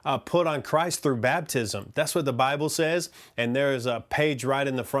to put on Christ through baptism. That's what the Bible says. And there's a page right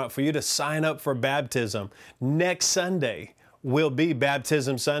in the front for you to sign up for baptism. Next Sunday will be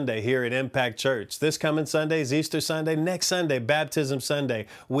Baptism Sunday here at Impact Church. This coming Sunday is Easter Sunday. Next Sunday, Baptism Sunday.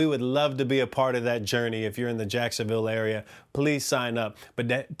 We would love to be a part of that journey. If you're in the Jacksonville area, please sign up.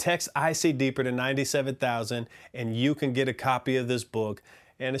 But text I See Deeper to 97,000 and you can get a copy of this book.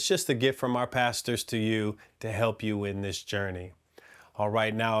 And it's just a gift from our pastors to you to help you in this journey. All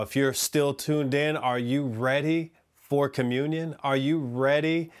right, now, if you're still tuned in, are you ready for communion? Are you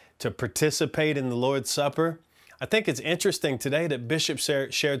ready to participate in the Lord's Supper? I think it's interesting today that Bishop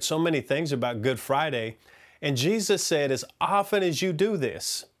shared so many things about Good Friday. And Jesus said, as often as you do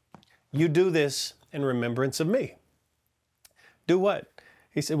this in remembrance of me. Do what?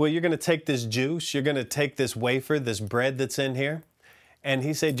 He said, well, you're going to take this juice. You're going to take this wafer, this bread that's in here. And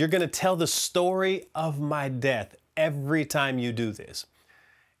he said, you're going to tell the story of my death. every time you do this.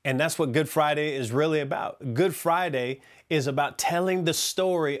 And that's what Good Friday is really about. Good Friday is about telling the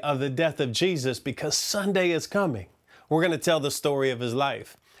story of the death of Jesus, because Sunday is coming. We're going to tell the story of his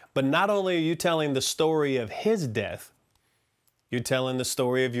life. But not only are you telling the story of his death, you're telling the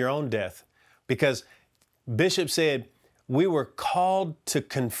story of your own death. Because Bishop said we were called to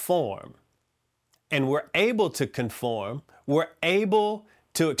conform, and we're able to conform. We're able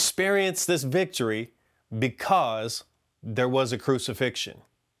to experience this victory because there was a crucifixion.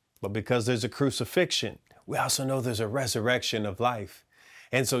 But because there's a crucifixion, we also know there's a resurrection of life.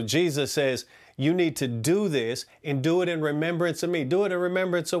 And so Jesus says, you need to do this and do it in remembrance of me. Do it in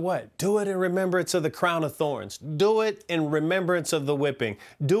remembrance of what? Do it in remembrance of the crown of thorns. Do it in remembrance of the whipping.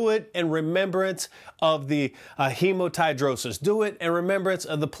 Do it in remembrance of the hemotidrosis. Do it in remembrance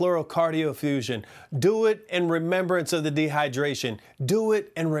of the pleural cardiofusion. Do it in remembrance of the dehydration. Do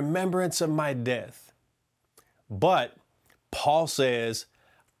it in remembrance of my death. But Paul says,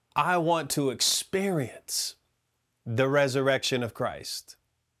 I want to experience the resurrection of Christ.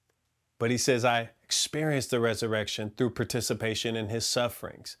 But he says, I experienced the resurrection through participation in his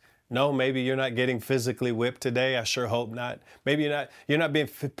sufferings. No, maybe you're not getting physically whipped today. I sure hope not. Maybe you're not being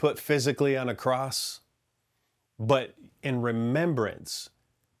put physically on a cross. But in remembrance,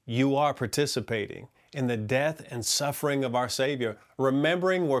 you are participating in the death and suffering of our Savior,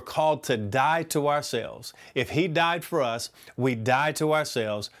 remembering we're called to die to ourselves. If he died for us, we die to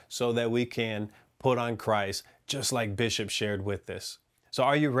ourselves so that we can put on Christ, just like Bishop shared with us. So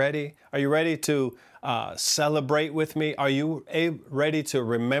are you ready? Are you ready to celebrate with me? Are you ready to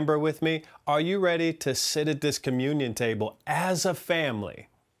remember with me? Are you ready to sit at this communion table as a family?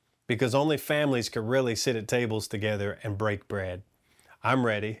 Because only families can really sit at tables together and break bread. I'm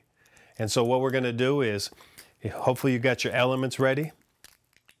ready. And so what we're going to do is, hopefully you got your elements ready,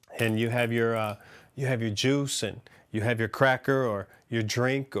 and you have your juice, and you have your cracker or your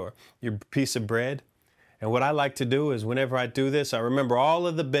drink or your piece of bread. And what I like to do is, whenever I do this, I remember all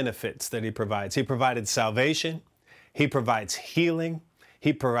of the benefits that he provides. He provided salvation. He provides healing.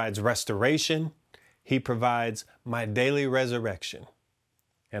 He provides restoration. He provides my daily resurrection.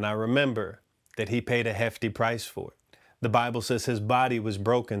 And I remember that he paid a hefty price for it. The Bible says his body was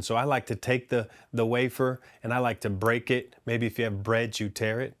broken. So I like to take the wafer and I like to break it. Maybe if you have bread, you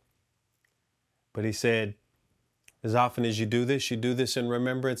tear it. But he said, as often as you do this in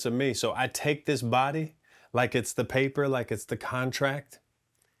remembrance of me. So I take this body like it's the paper, like it's the contract,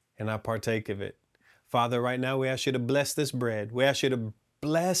 and I partake of it. Father, right now we ask you to bless this bread. We ask you to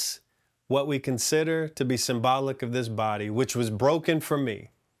bless what we consider to be symbolic of this body, which was broken for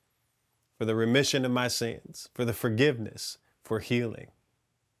me, for the remission of my sins, for the forgiveness, for healing,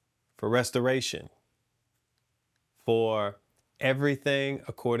 for restoration, for everything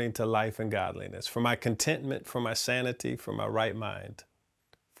according to life and godliness, for my contentment, for my sanity, for my right mind,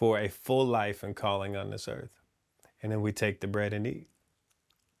 for a full life and calling on this earth. And then we take the bread and eat.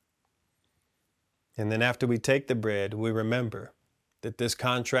 And then after we take the bread, we remember that this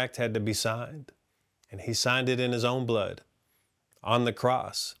contract had to be signed. And he signed it in his own blood on the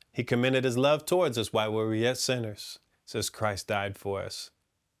cross. He commended his love towards us while we were yet sinners, says Christ died for us.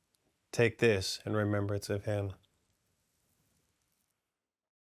 Take this in remembrance of him.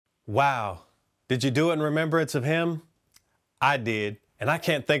 Wow. Did you do it in remembrance of him? I did. And I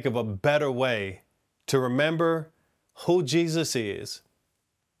can't think of a better way to remember who Jesus is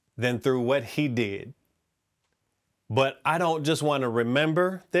than through what he did. But I don't just want to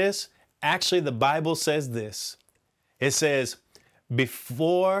remember this. Actually, the Bible says this. It says,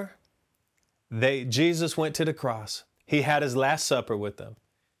 before Jesus went to the cross, he had his Last Supper with them,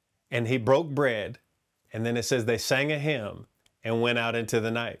 and he broke bread. And then it says they sang a hymn and went out into the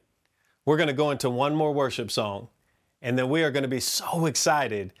night. We're going to go into one more worship song. And then we are going to be so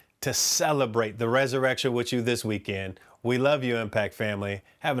excited to celebrate the resurrection with you this weekend. We love you, Impact family.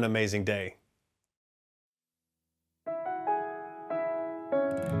 Have an amazing day.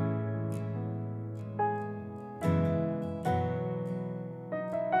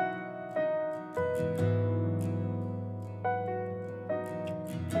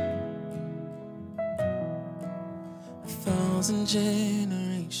 A thousand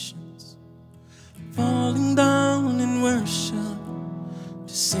generations falling down in worship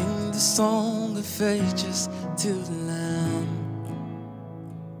to sing the song of ages to the Lamb.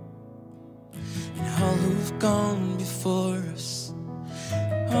 And all who've gone before us,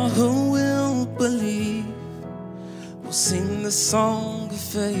 all who will believe, will sing the song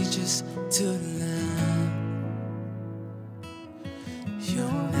of ages to the Lamb.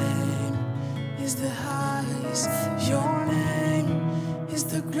 Your name is the highest, your name is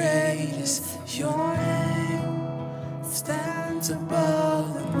the greatest, your name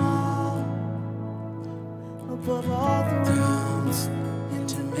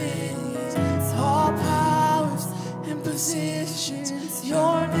positions.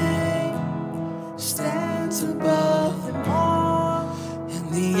 Your name stands above them all.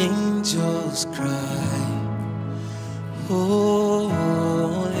 And the angels cry, holy.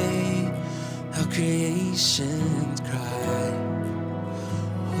 Our creations cry,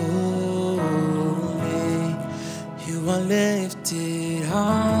 holy. You are lifted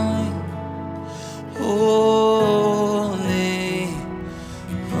high, holy,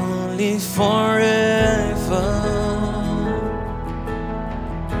 holy forever.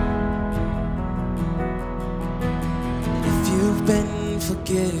 If you've been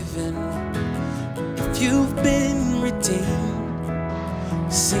forgiven, if you've been redeemed,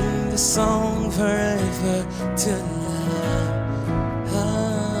 sing the song forever to the Lamb.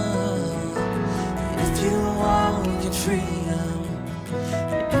 If you walk in freedom,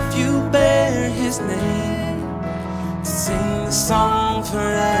 if you bear His name, sing the song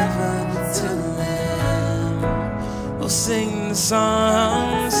forever to the Lamb. Oh, sing the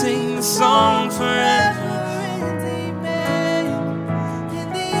song forever.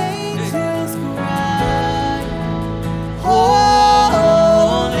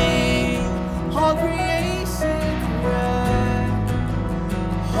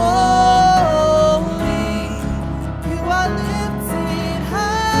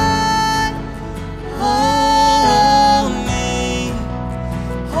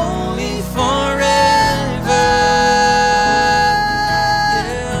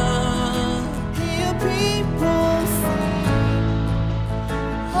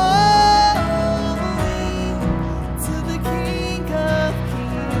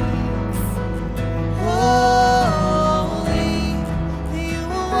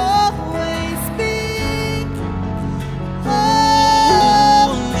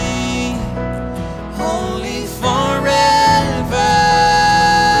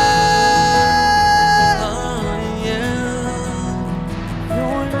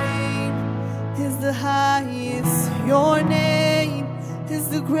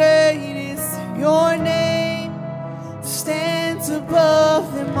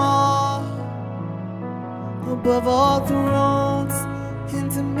 Above all thrones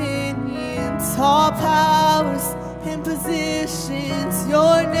and dominions, all powers and positions,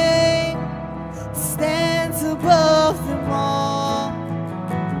 your name stands above them all.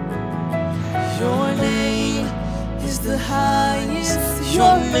 Your name is the highest,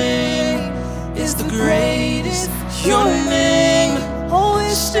 your name is the greatest, your name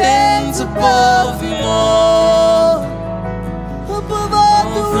always stands above them all. Above all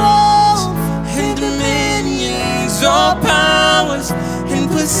thrones and dominions, all powers and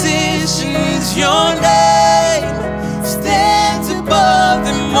positions, your name stands above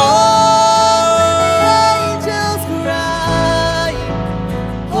them all. Angels cry,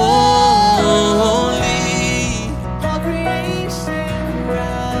 holy. All creation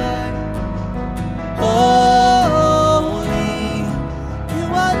cry, holy. You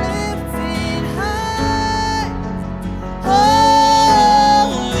are lifted high,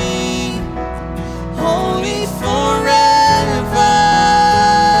 holy, holy forever.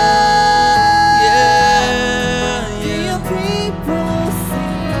 Yeah, yeah. Your people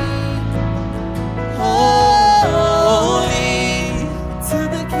sing, holy to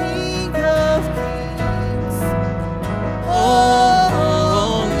the King of Kings.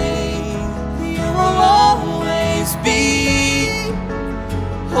 Holy, you will always be.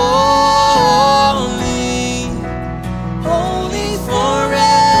 Holy, holy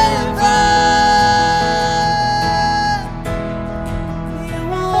forever. You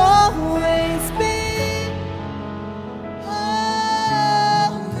will always be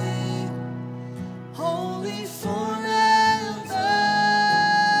holy, holy forever.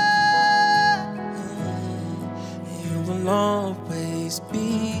 You will always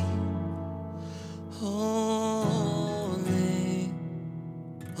be holy,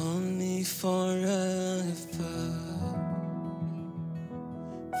 holy forever.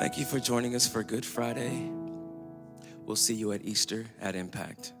 Thank you for joining us for Good Friday. We'll see you at Easter at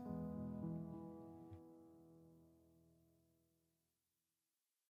Impact.